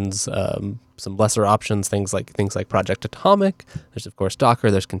options, some lesser options, things like Project Atomic. There's of course Docker.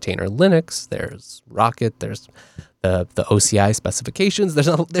 There's Container Linux. There's Rocket. There's the OCI specifications.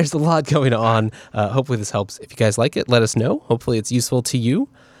 There's a lot going on. Hopefully this helps. If you guys like it, let us know. Hopefully it's useful to you.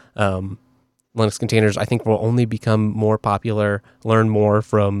 Linux containers, I think, will only become more popular. Learn more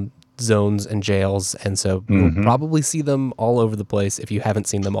from zones and jails, and so you'll probably see them all over the place if you haven't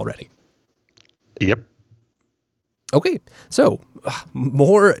seen them already. Yep. Okay, so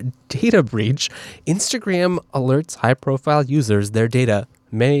more data breach. Instagram alerts high-profile users their data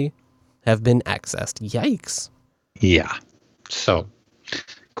may have been accessed. Yikes. Yeah. So,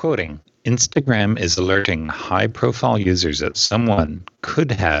 quoting, Instagram is alerting high-profile users that someone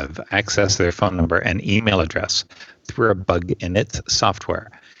could have accessed their phone number and email address through a bug in its software.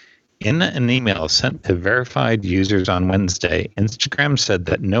 In an email sent to verified users on Wednesday, Instagram said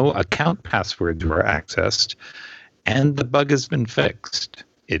that no account passwords were accessed and the bug has been fixed.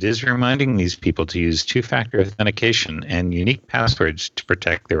 It is reminding these people to use two-factor authentication and unique passwords to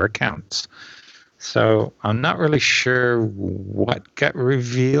protect their accounts. So I'm not really sure what got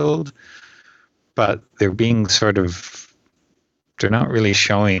revealed, but they're not really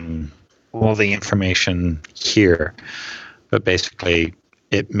showing all the information here. But basically,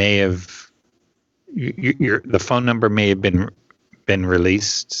 it may have, the phone number may have been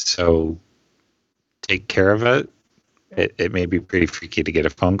released, so take care of it. It may be pretty freaky to get a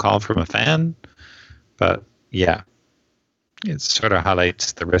phone call from a fan, but yeah, it sort of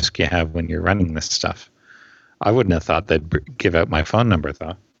highlights the risk you have when you're running this stuff. I wouldn't have thought they'd give out my phone number,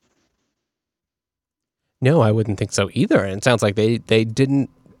 though. No, I wouldn't think so either. And it sounds like they didn't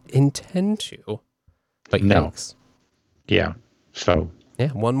intend to. But no. Yikes. Yeah. So yeah,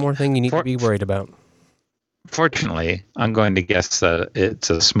 one more thing you need to be worried about. Fortunately, I'm going to guess that it's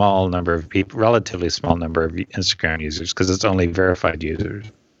a small number of people, relatively small number of Instagram users, because it's only verified users.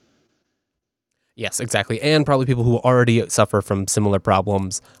 Yes, exactly. And probably people who already suffer from similar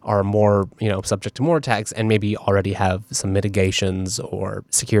problems are more, subject to more attacks and maybe already have some mitigations or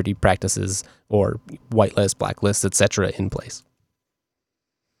security practices or whitelist, blacklist, etc. in place.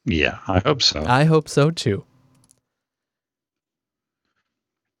 Yeah, I hope so. I hope so too.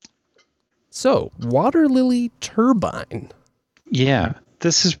 So, water lily turbine. Yeah,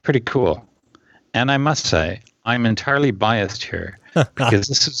 this is pretty cool. And I must say, I'm entirely biased here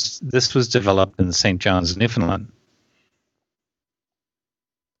because this was developed in St. John's, Newfoundland,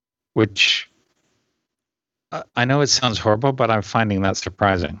 which I know it sounds horrible, but I'm finding that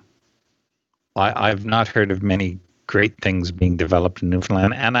surprising. I've not heard of many great things being developed in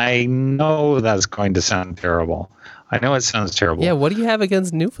Newfoundland, and I know that's going to sound terrible. I know it sounds terrible. Yeah, what do you have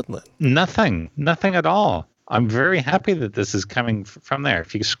against Newfoundland? Nothing at all. I'm very happy that this is coming from there.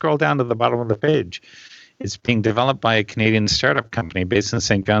 If you scroll down to the bottom of the page, it's being developed by a Canadian startup company based in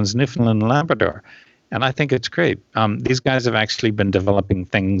St. John's, Newfoundland and Labrador. And I think it's great. These guys have actually been developing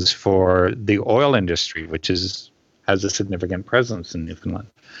things for the oil industry, which has a significant presence in Newfoundland.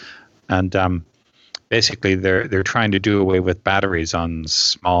 And basically, they're trying to do away with batteries on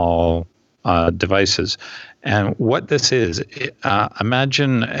small devices. And what this is,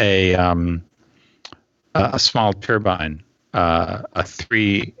 imagine a small turbine, a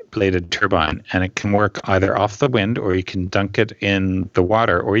 3-bladed turbine, and it can work either off the wind, or you can dunk it in the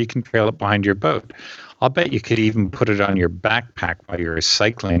water, or you can trail it behind your boat. I'll bet you could even put it on your backpack while you're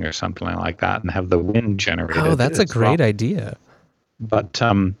cycling or something like that and have the wind generated. Oh, that's a great idea. But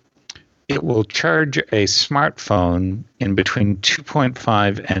it will charge a smartphone in between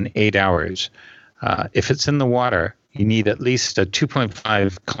 2.5 and 8 hours. If it's in the water, you need at least a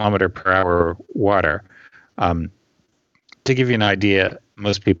 2.5 kilometer per hour water. To give you an idea,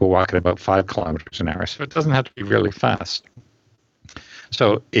 most people walk at about 5 kilometers an hour, so it doesn't have to be really fast.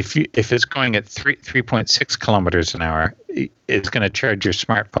 So if it's going at 3.6 kilometers an hour, it's going to charge your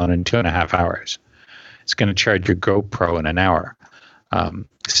smartphone in 2.5 hours. It's going to charge your GoPro in an hour.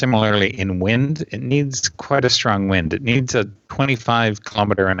 Similarly, in wind, it needs quite a strong wind. It needs a 25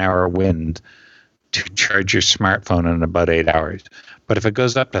 kilometer an hour wind to charge your smartphone in about 8 hours. But if it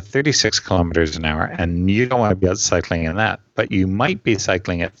goes up to 36 kilometers an hour, and you don't want to be out cycling in that, but you might be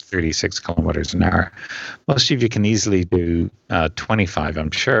cycling at 36 kilometers an hour, most of you can easily do 25,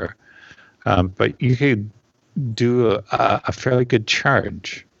 I'm sure. But you could do a fairly good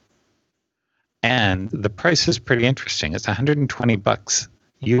charge. And the price is pretty interesting. It's $120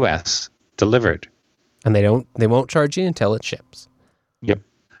 US delivered. And they won't charge you until it ships. Yep.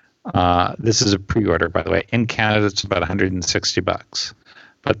 This is a pre-order, by the way. In Canada, it's about $160.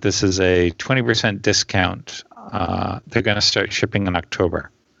 But this is a 20% discount. They're going to start shipping in October.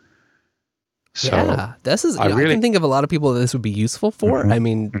 So yeah, this is. I can think of a lot of people that this would be useful for. I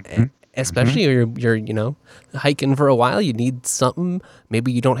mean, especially you're hiking for a while. You need something.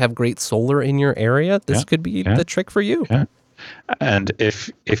 Maybe you don't have great solar in your area. This could be the trick for you. Yeah. And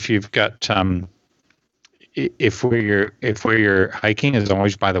if you've got if where you're hiking is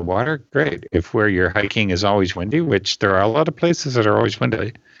always by the water, great. If where you're hiking is always windy, which there are a lot of places that are always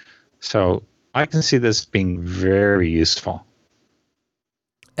windy, so I can see this being very useful.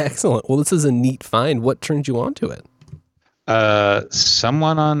 Excellent. Well, this is a neat find. What turned you on to it?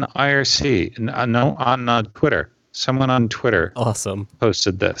 Someone on IRC, on Twitter. Someone on Twitter. Awesome.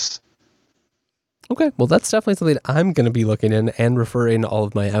 Posted this. Okay, well, that's definitely something I'm going to be looking in and referring all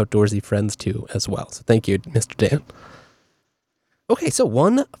of my outdoorsy friends to as well. So thank you, Mr. Dan. Okay, so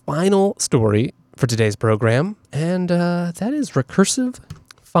one final story for today's program, and that is recursive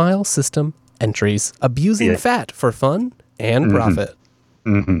file system entries abusing FAT for fun and profit.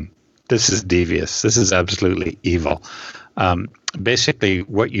 Mm-hmm. This is devious. This is absolutely evil. Basically,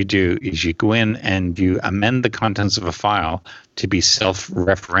 what you do is you go in and you amend the contents of a file to be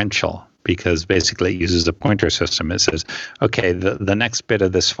self-referential, because basically it uses a pointer system. It says, okay, the next bit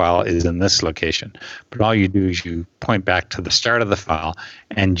of this file is in this location. But all you do is you point back to the start of the file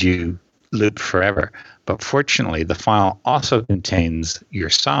and you loop forever. But fortunately, the file also contains your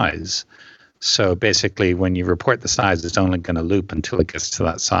size. So basically, when you report the size, it's only going to loop until it gets to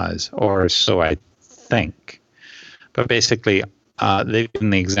that size, or so I think. But basically, they've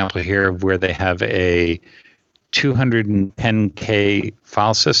given the example here of where they have a 210K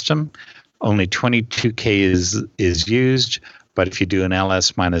file system. Only 22K is used, but if you do an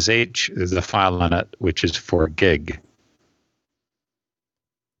ls-h, there's a file on it which is 4 gig.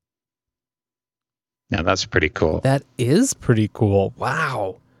 Now that's pretty cool. That is pretty cool.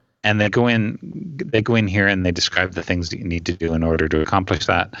 Wow. And they go in here and they describe the things that you need to do in order to accomplish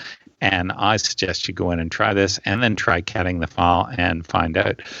that. And I suggest you go in and try this, and then try catting the file and find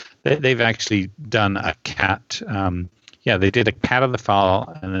out. They've actually done a cat. They did a cat of the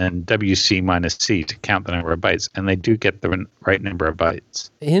file and then WC minus C to count the number of bytes, and they do get the right number of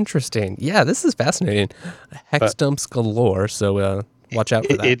bytes. Interesting. Yeah, this is fascinating. Hex dumps galore, so watch out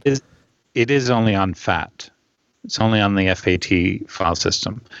for that. It is only on FAT. It's only on the FAT file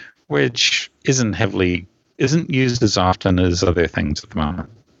system, which isn't used as often as other things at the moment.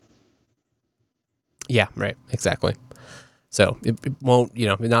 Yeah, right. Exactly. So it won't,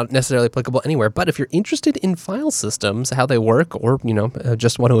 not necessarily applicable anywhere. But if you're interested in file systems, how they work, or,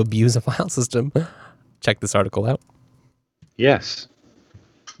 just want to abuse a file system, check this article out. Yes.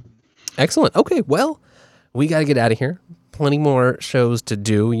 Excellent. Okay, well, we got to get out of here. Plenty more shows to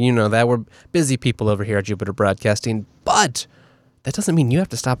do. You know that we're busy people over here at Jupiter Broadcasting, but that doesn't mean you have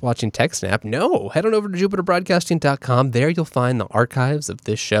to stop watching TechSNAP. No, head on over to jupiterbroadcasting.com. There you'll find the archives of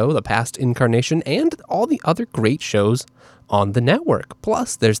this show, the past incarnation, and all the other great shows on the network.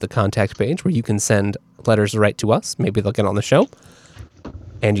 Plus, there's the contact page where you can send letters right to us. Maybe they'll get on the show.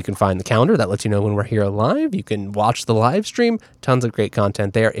 And you can find the calendar that lets you know when we're here live. You can watch the live stream. Tons of great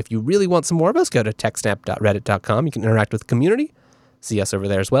content there. If you really want some more of us, go to techsnap.reddit.com. You can interact with the community. See us over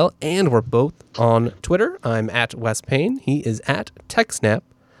there as well. And we're both on Twitter. I'm at Wes Payne. He is at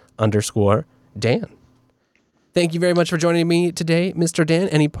TechSnap_Dan. Thank you very much for joining me today, Mr. Dan.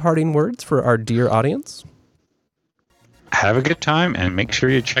 Any parting words for our dear audience? Have a good time and make sure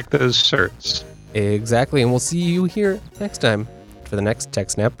you check those certs. Exactly. And we'll see you here next time for the next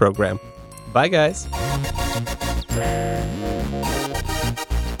TechSNAP program. Bye, guys.